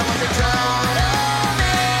go. I was a total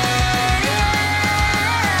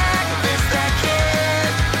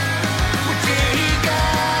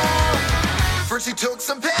First he took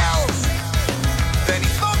some pills, then he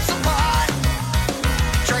smoked some pot,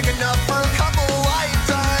 drank enough for a couple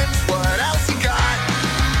lifetimes. What else he got?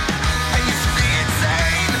 I used to be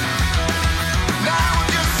insane, now I'm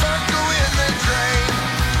just circling the drain.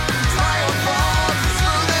 It's my own fault for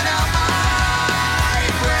smoothing out my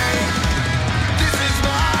brain. This is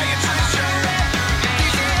my attrition,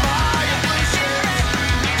 these are my afflictions,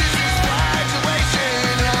 this is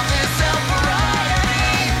graduation of this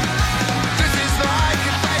self-variety. This is my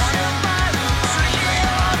confession, strictly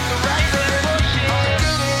off the record.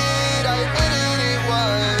 I admit it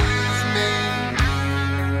was me.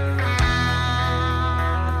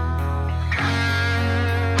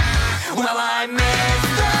 Well, I miss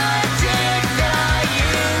the dick that I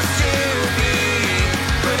used to be,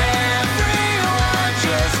 but everyone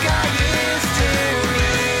just got used to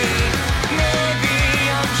me. Maybe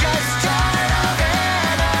I'm just tired of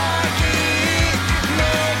anarchy.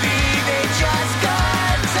 Maybe they just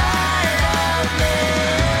got tired of me.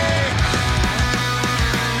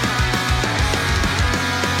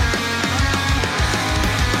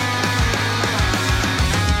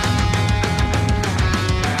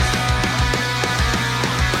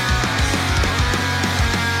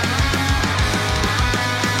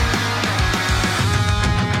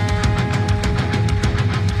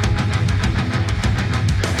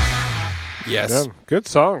 Yes. Yeah, good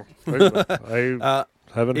song. I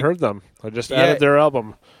haven't heard them. I just added their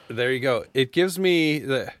album. There you go. It gives me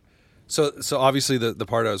the so obviously the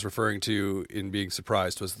part I was referring to in being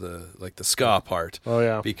surprised was the ska part. Oh,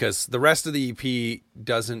 yeah. Because the rest of the EP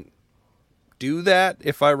doesn't do that,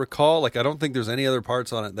 if I recall. Like, I don't think there's any other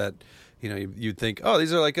parts on it that, you know, you'd think, oh,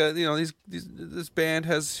 these are like this band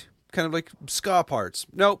has kind of like ska parts.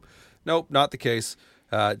 Nope, not the case.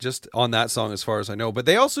 Just on that song, as far as I know. But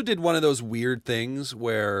they also did one of those weird things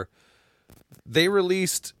where they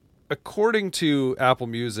released, according to Apple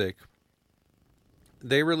Music,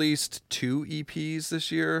 they released 2 EPs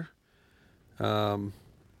this year. Oh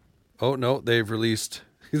no, they've released.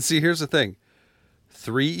 See, here's the thing: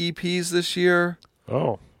 3 EPs this year.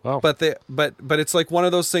 Oh, wow. But it's like one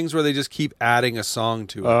of those things where they just keep adding a song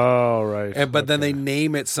to it. Oh, right. But then they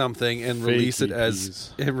name it something and Fake release it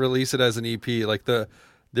EPs. as an EP. Like the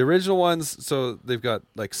original ones, so they've got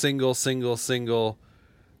like single. So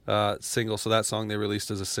that song they released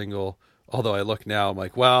as a single. Although I look now, I'm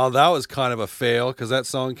like, wow, that was kind of a fail because that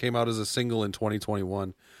song came out as a single in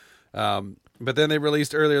 2021. But then they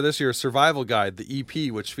released earlier this year Survival Guide, the EP,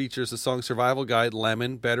 which features the song Survival Guide,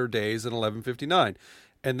 Lemon, Better Days, and 11:59.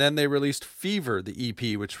 And then they released Fever, the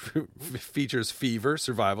EP, which features Fever,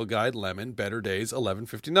 Survival Guide, Lemon, Better Days,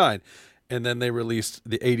 11:59. And then they released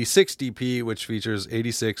the 86th EP, which features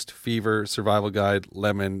 86th, Fever, Survival Guide,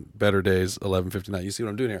 Lemon, Better Days, 11:59. You see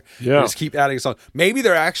what I'm doing here? Yeah. They just keep adding a song. Maybe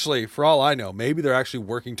they're actually, for all I know,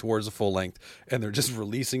 working towards a full length, and they're just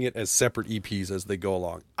releasing it as separate EPs as they go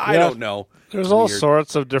along. I don't know. There's It's all weird.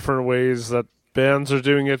 sorts of different ways that bands are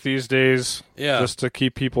doing it these days, Yeah. just to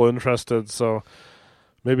keep people interested. So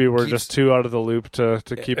maybe we're just too out of the loop to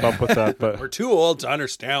keep up with that. But We're too old to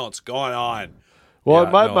understand what's going on. well, Yeah,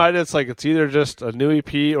 in my no. mind, it's like it's either just a new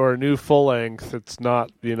EP or a new full length. It's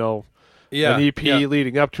not, Yeah, an EP yeah.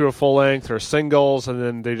 leading up to a full length or singles, and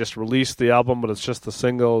then they just release the album, but it's just the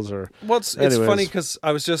singles. Or Well, it's Anyways. funny because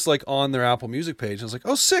I was just like on their Apple Music page. And I was like,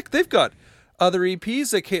 oh, sick! They've got other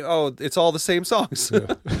EPs that came. Oh, it's all the same songs,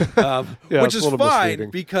 Yeah, which it's a is little fine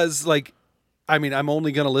misleading. because, like, I mean, I'm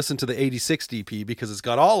only going to listen to the 86 EP because it's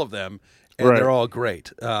got all of them and Right. they're all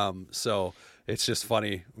great. So it's just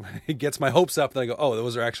funny. It gets my hopes up, and I go, oh,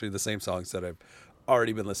 those are actually the same songs that I've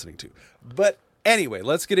already been listening to. But anyway,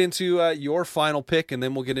 let's get into your final pick, and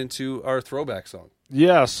then we'll get into our throwback song.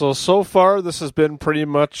 Yeah, so far this has been pretty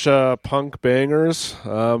much punk bangers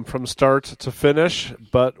from start to finish,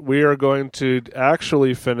 but we are going to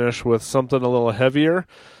actually finish with something a little heavier,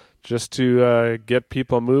 just to get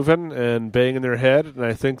people moving and banging their head. And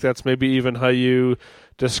I think that's maybe even how you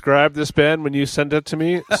described this band when you sent it to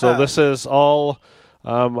me. So this is all.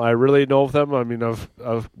 I really know of them. I mean, I've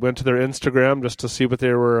went to their Instagram just to see what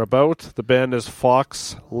they were about. The band is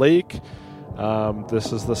Fox Lake.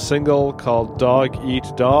 This is the single called Dog Eat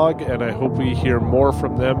Dog, and I hope we hear more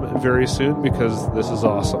from them very soon because this is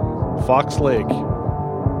awesome. Fox Lake.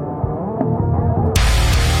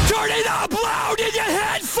 Turn it up loud in your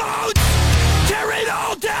headphones. Tear it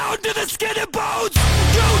all down to the skin and bones.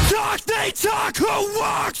 You talk, they talk, who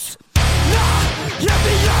walks? Nah, get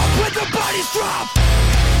me up when the bodies drop.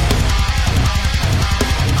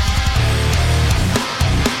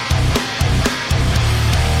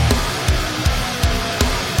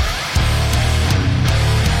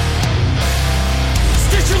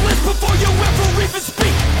 Stitch your lips before you ever even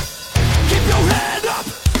speak. Keep your head up,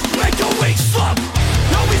 make a weak slump.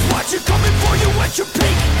 Always watch it coming for you at your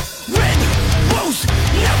peak. Win, lose,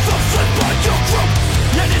 never flip on your group.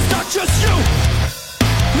 And it's not just you.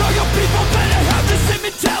 All your people better have the same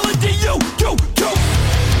mentality you do.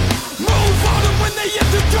 Move on them when they hit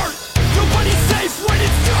the dirt. Nobody's safe when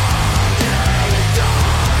it's done.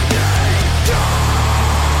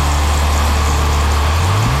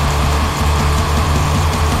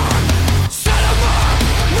 Set 'em up,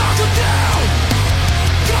 knock 'em down.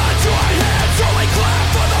 Gun to our heads, only clap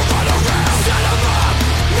for the runaround. Set 'em up,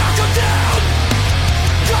 knock 'em down.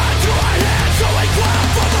 Gun to our heads, only clap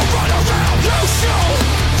for the runaround. You show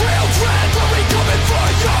real dread when we coming for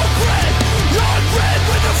your bread. You're red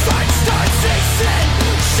when the fight starts, they said.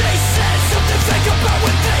 She said something fake about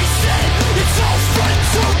what they said. It's all friends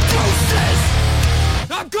who deuces.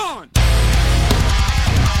 I'm gone.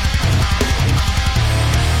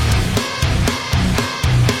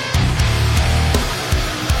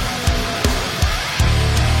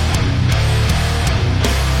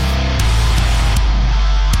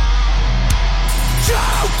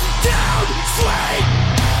 Choke down, slay,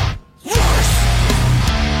 worse.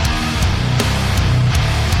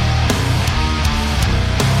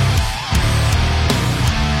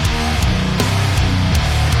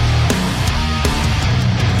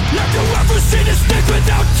 Have you ever seen a snake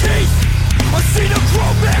without teeth? Or seen a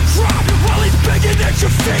grown man cry while he's begging at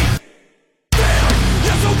your feet? Fear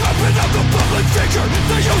is a weapon of the public figure.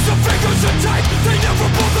 They use the fingers to type, they never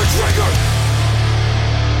pull the trigger.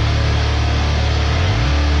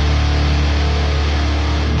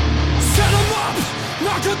 Set 'em up,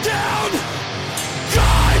 knock 'em down.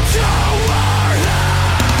 Gun to our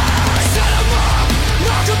head. Set 'em up,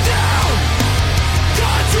 knock 'em down.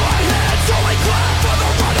 Gun to our heads, only clap for the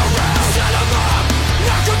runaround. Set 'em up,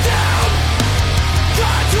 knock 'em down.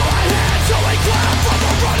 Gun to our heads, only clap for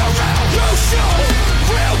the runaround. You show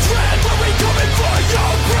real dread when we coming for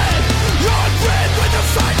your bread. You're red when the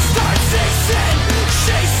fight starts, they said.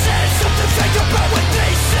 She said something fake about what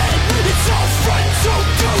they said. It's all friends who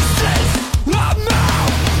deuces. I'm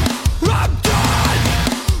out, I'm done,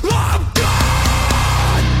 I'm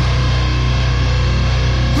gone.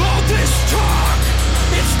 All this talk,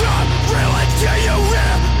 it's not real until you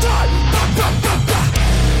hear the ba-ba-ba-ba.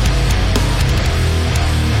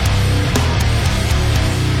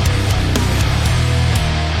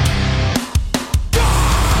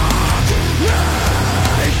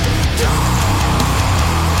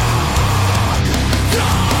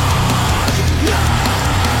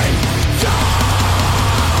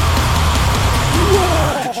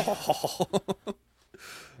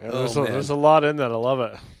 Yeah, Oh, man. there's a lot in that. I love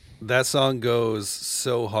it. That song goes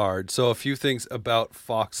so hard. So a few things about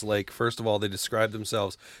Fox Lake. First of all, they describe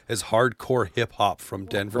themselves as hardcore hip hop from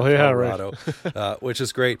Denver, Oh, yeah, right. Colorado, which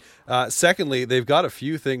is great. Secondly, they've got a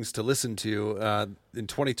few things to listen to. In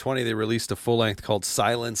 2020, they released a full length called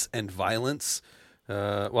Silence and Violence.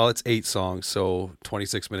 Well, it's 8 songs, so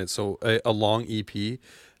 26 minutes, so a long EP.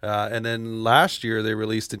 And then last year, they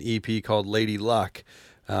released an EP called Lady Luck.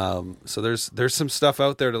 So there's some stuff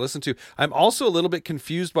out there to listen to. I'm also a little bit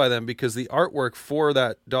confused by them because the artwork for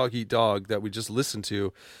that Dog Eat Dog that we just listened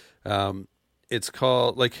to, it's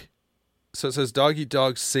called so it says Dog Eat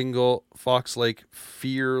Dog single, Fox Lake,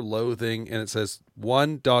 Fear, Loathing, and it says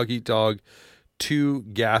 1 Dog Eat Dog, 2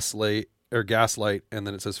 Gaslight, and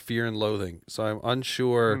then it says Fear and Loathing. So I'm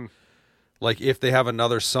unsure if they have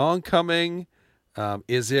another song coming.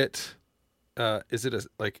 Is it a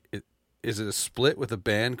split with a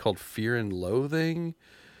band called Fear and Loathing?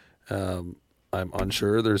 I'm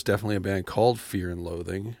unsure. There's definitely a band called Fear and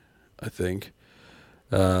Loathing, I think.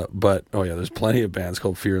 But there's plenty of bands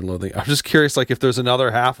called Fear and Loathing. I'm just curious, if there's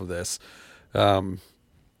another half of this,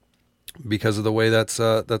 because of the way that's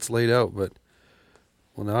laid out. But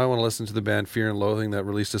now I want to listen to the band Fear and Loathing that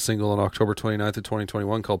released a single on October 29th of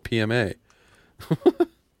 2021 called PMA.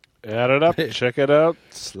 Add it up, check it out,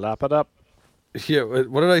 slap it up. Yeah,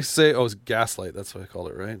 what did I say? Oh, it's Gaslight. That's what I called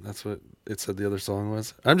it, right? That's what it said the other song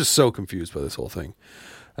was. I'm just so confused by this whole thing.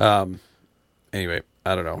 Anyway,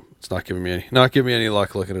 I don't know. It's not giving me any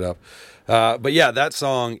luck looking it up. But yeah, that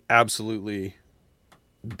song absolutely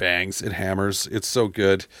bangs. It hammers. It's so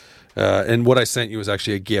good. And what I sent you was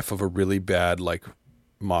actually a GIF of a really bad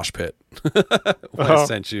mosh pit. I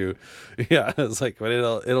sent you. Yeah, it's but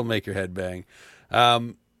it'll make your head bang.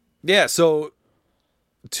 Yeah. So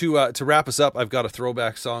to wrap us up, I've got a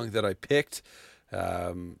throwback song that I picked,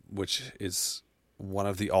 which is one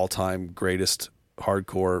of the all-time greatest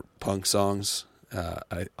hardcore punk songs,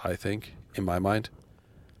 I think, in my mind.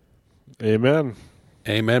 Amen,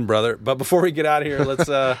 brother. But before we get out of here, let's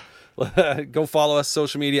go follow us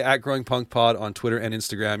social media at Growing Punk Pod on Twitter and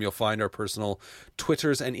Instagram. You'll find our personal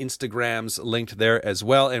Twitters and Instagrams linked there as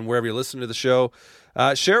well. And wherever you listen to the show,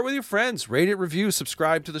 share it with your friends, rate it, review,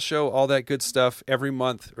 subscribe to the show, all that good stuff every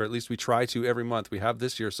month, or at least we try to every month. We have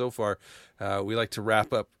this year so far. We like to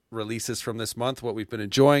wrap up releases from this month, what we've been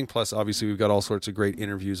enjoying. Plus, obviously, we've got all sorts of great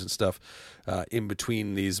interviews and stuff in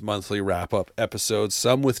between these monthly wrap-up episodes.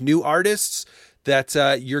 Some with new artists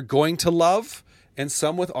that you're going to love, and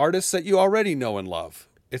some with artists that you already know and love.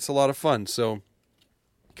 It's a lot of fun. So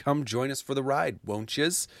come join us for the ride, won't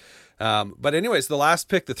yous? But anyways, the last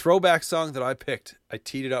pick, the throwback song that I picked, I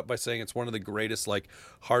teed it up by saying it's one of the greatest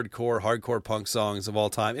hardcore punk songs of all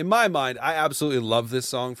time. In my mind, I absolutely love this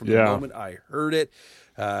song from the moment I heard it.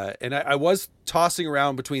 And I was tossing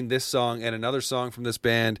around between this song and another song from this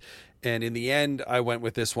band. And in the end, I went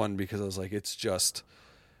with this one because I was like, it's just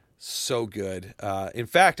so good. In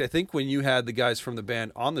fact, I think when you had the guys from the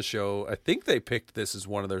band on the show, I think they picked this as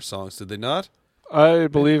one of their songs. Did they not? I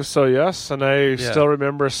believe so, yes. And I still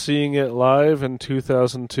remember seeing it live in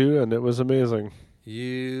 2002, and it was amazing.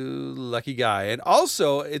 You lucky guy. And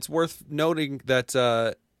also, it's worth noting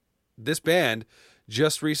that this band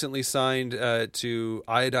just recently signed to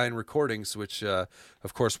Iodine Recordings, which,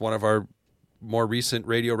 of course, one of our more recent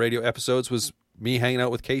radio episodes was me hanging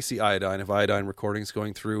out with Casey Iodine of Iodine Recordings,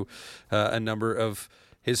 going through a number of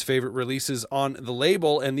his favorite releases on the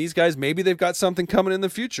label. And these guys, maybe they've got something coming in the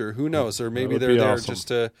future. Who knows? Or maybe they're there just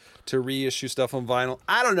to reissue stuff on vinyl.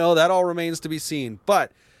 I don't know. That all remains to be seen.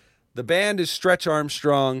 But the band is Stretch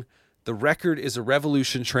Armstrong. The record is A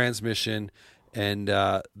Revolution Transmission. And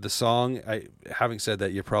the song, having said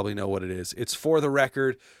that, you probably know what it is. It's For the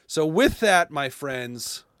Record. So with that, my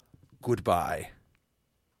friends, goodbye.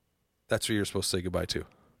 That's who you're supposed to say goodbye to.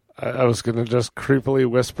 I was going to just creepily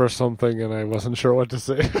whisper something, and I wasn't sure what to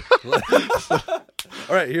say.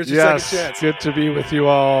 All right, here's your second chance. Good to be with you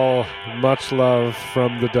all. Much love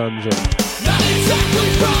from the dungeon. Not exactly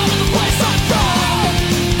from the place I'm from,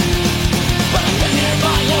 but I've been here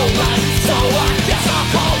my whole life, so I guess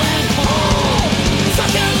I'll call it home.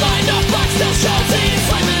 South Carolina, but still shouting,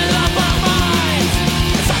 slamming up our minds.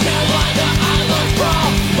 South Carolina, I learn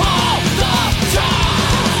from all the time.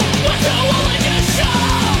 Went to a Lincoln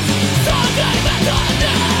show, so I'm getting back on the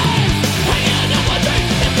name. Hanging out with drink,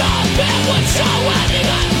 if the band would show and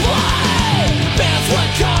even play, bands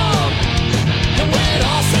would come, and we'd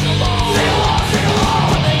all sing along.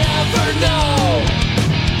 Will they ever know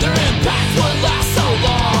their impact would last so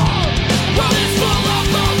long? World is full of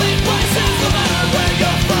lonely places, no matter where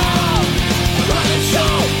you're from. Run and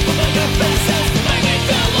show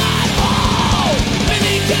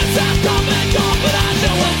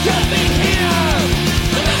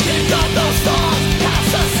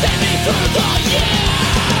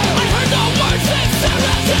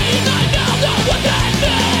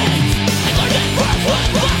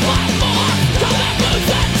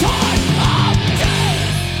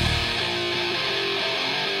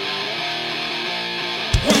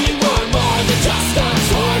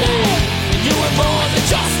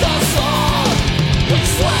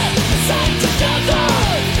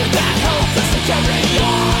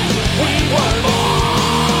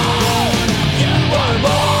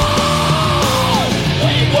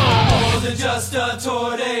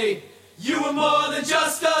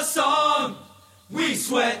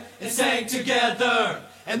sweat, and sang together,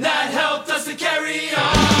 and that helped us to carry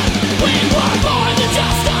on. We were more than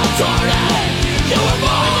just a tornado.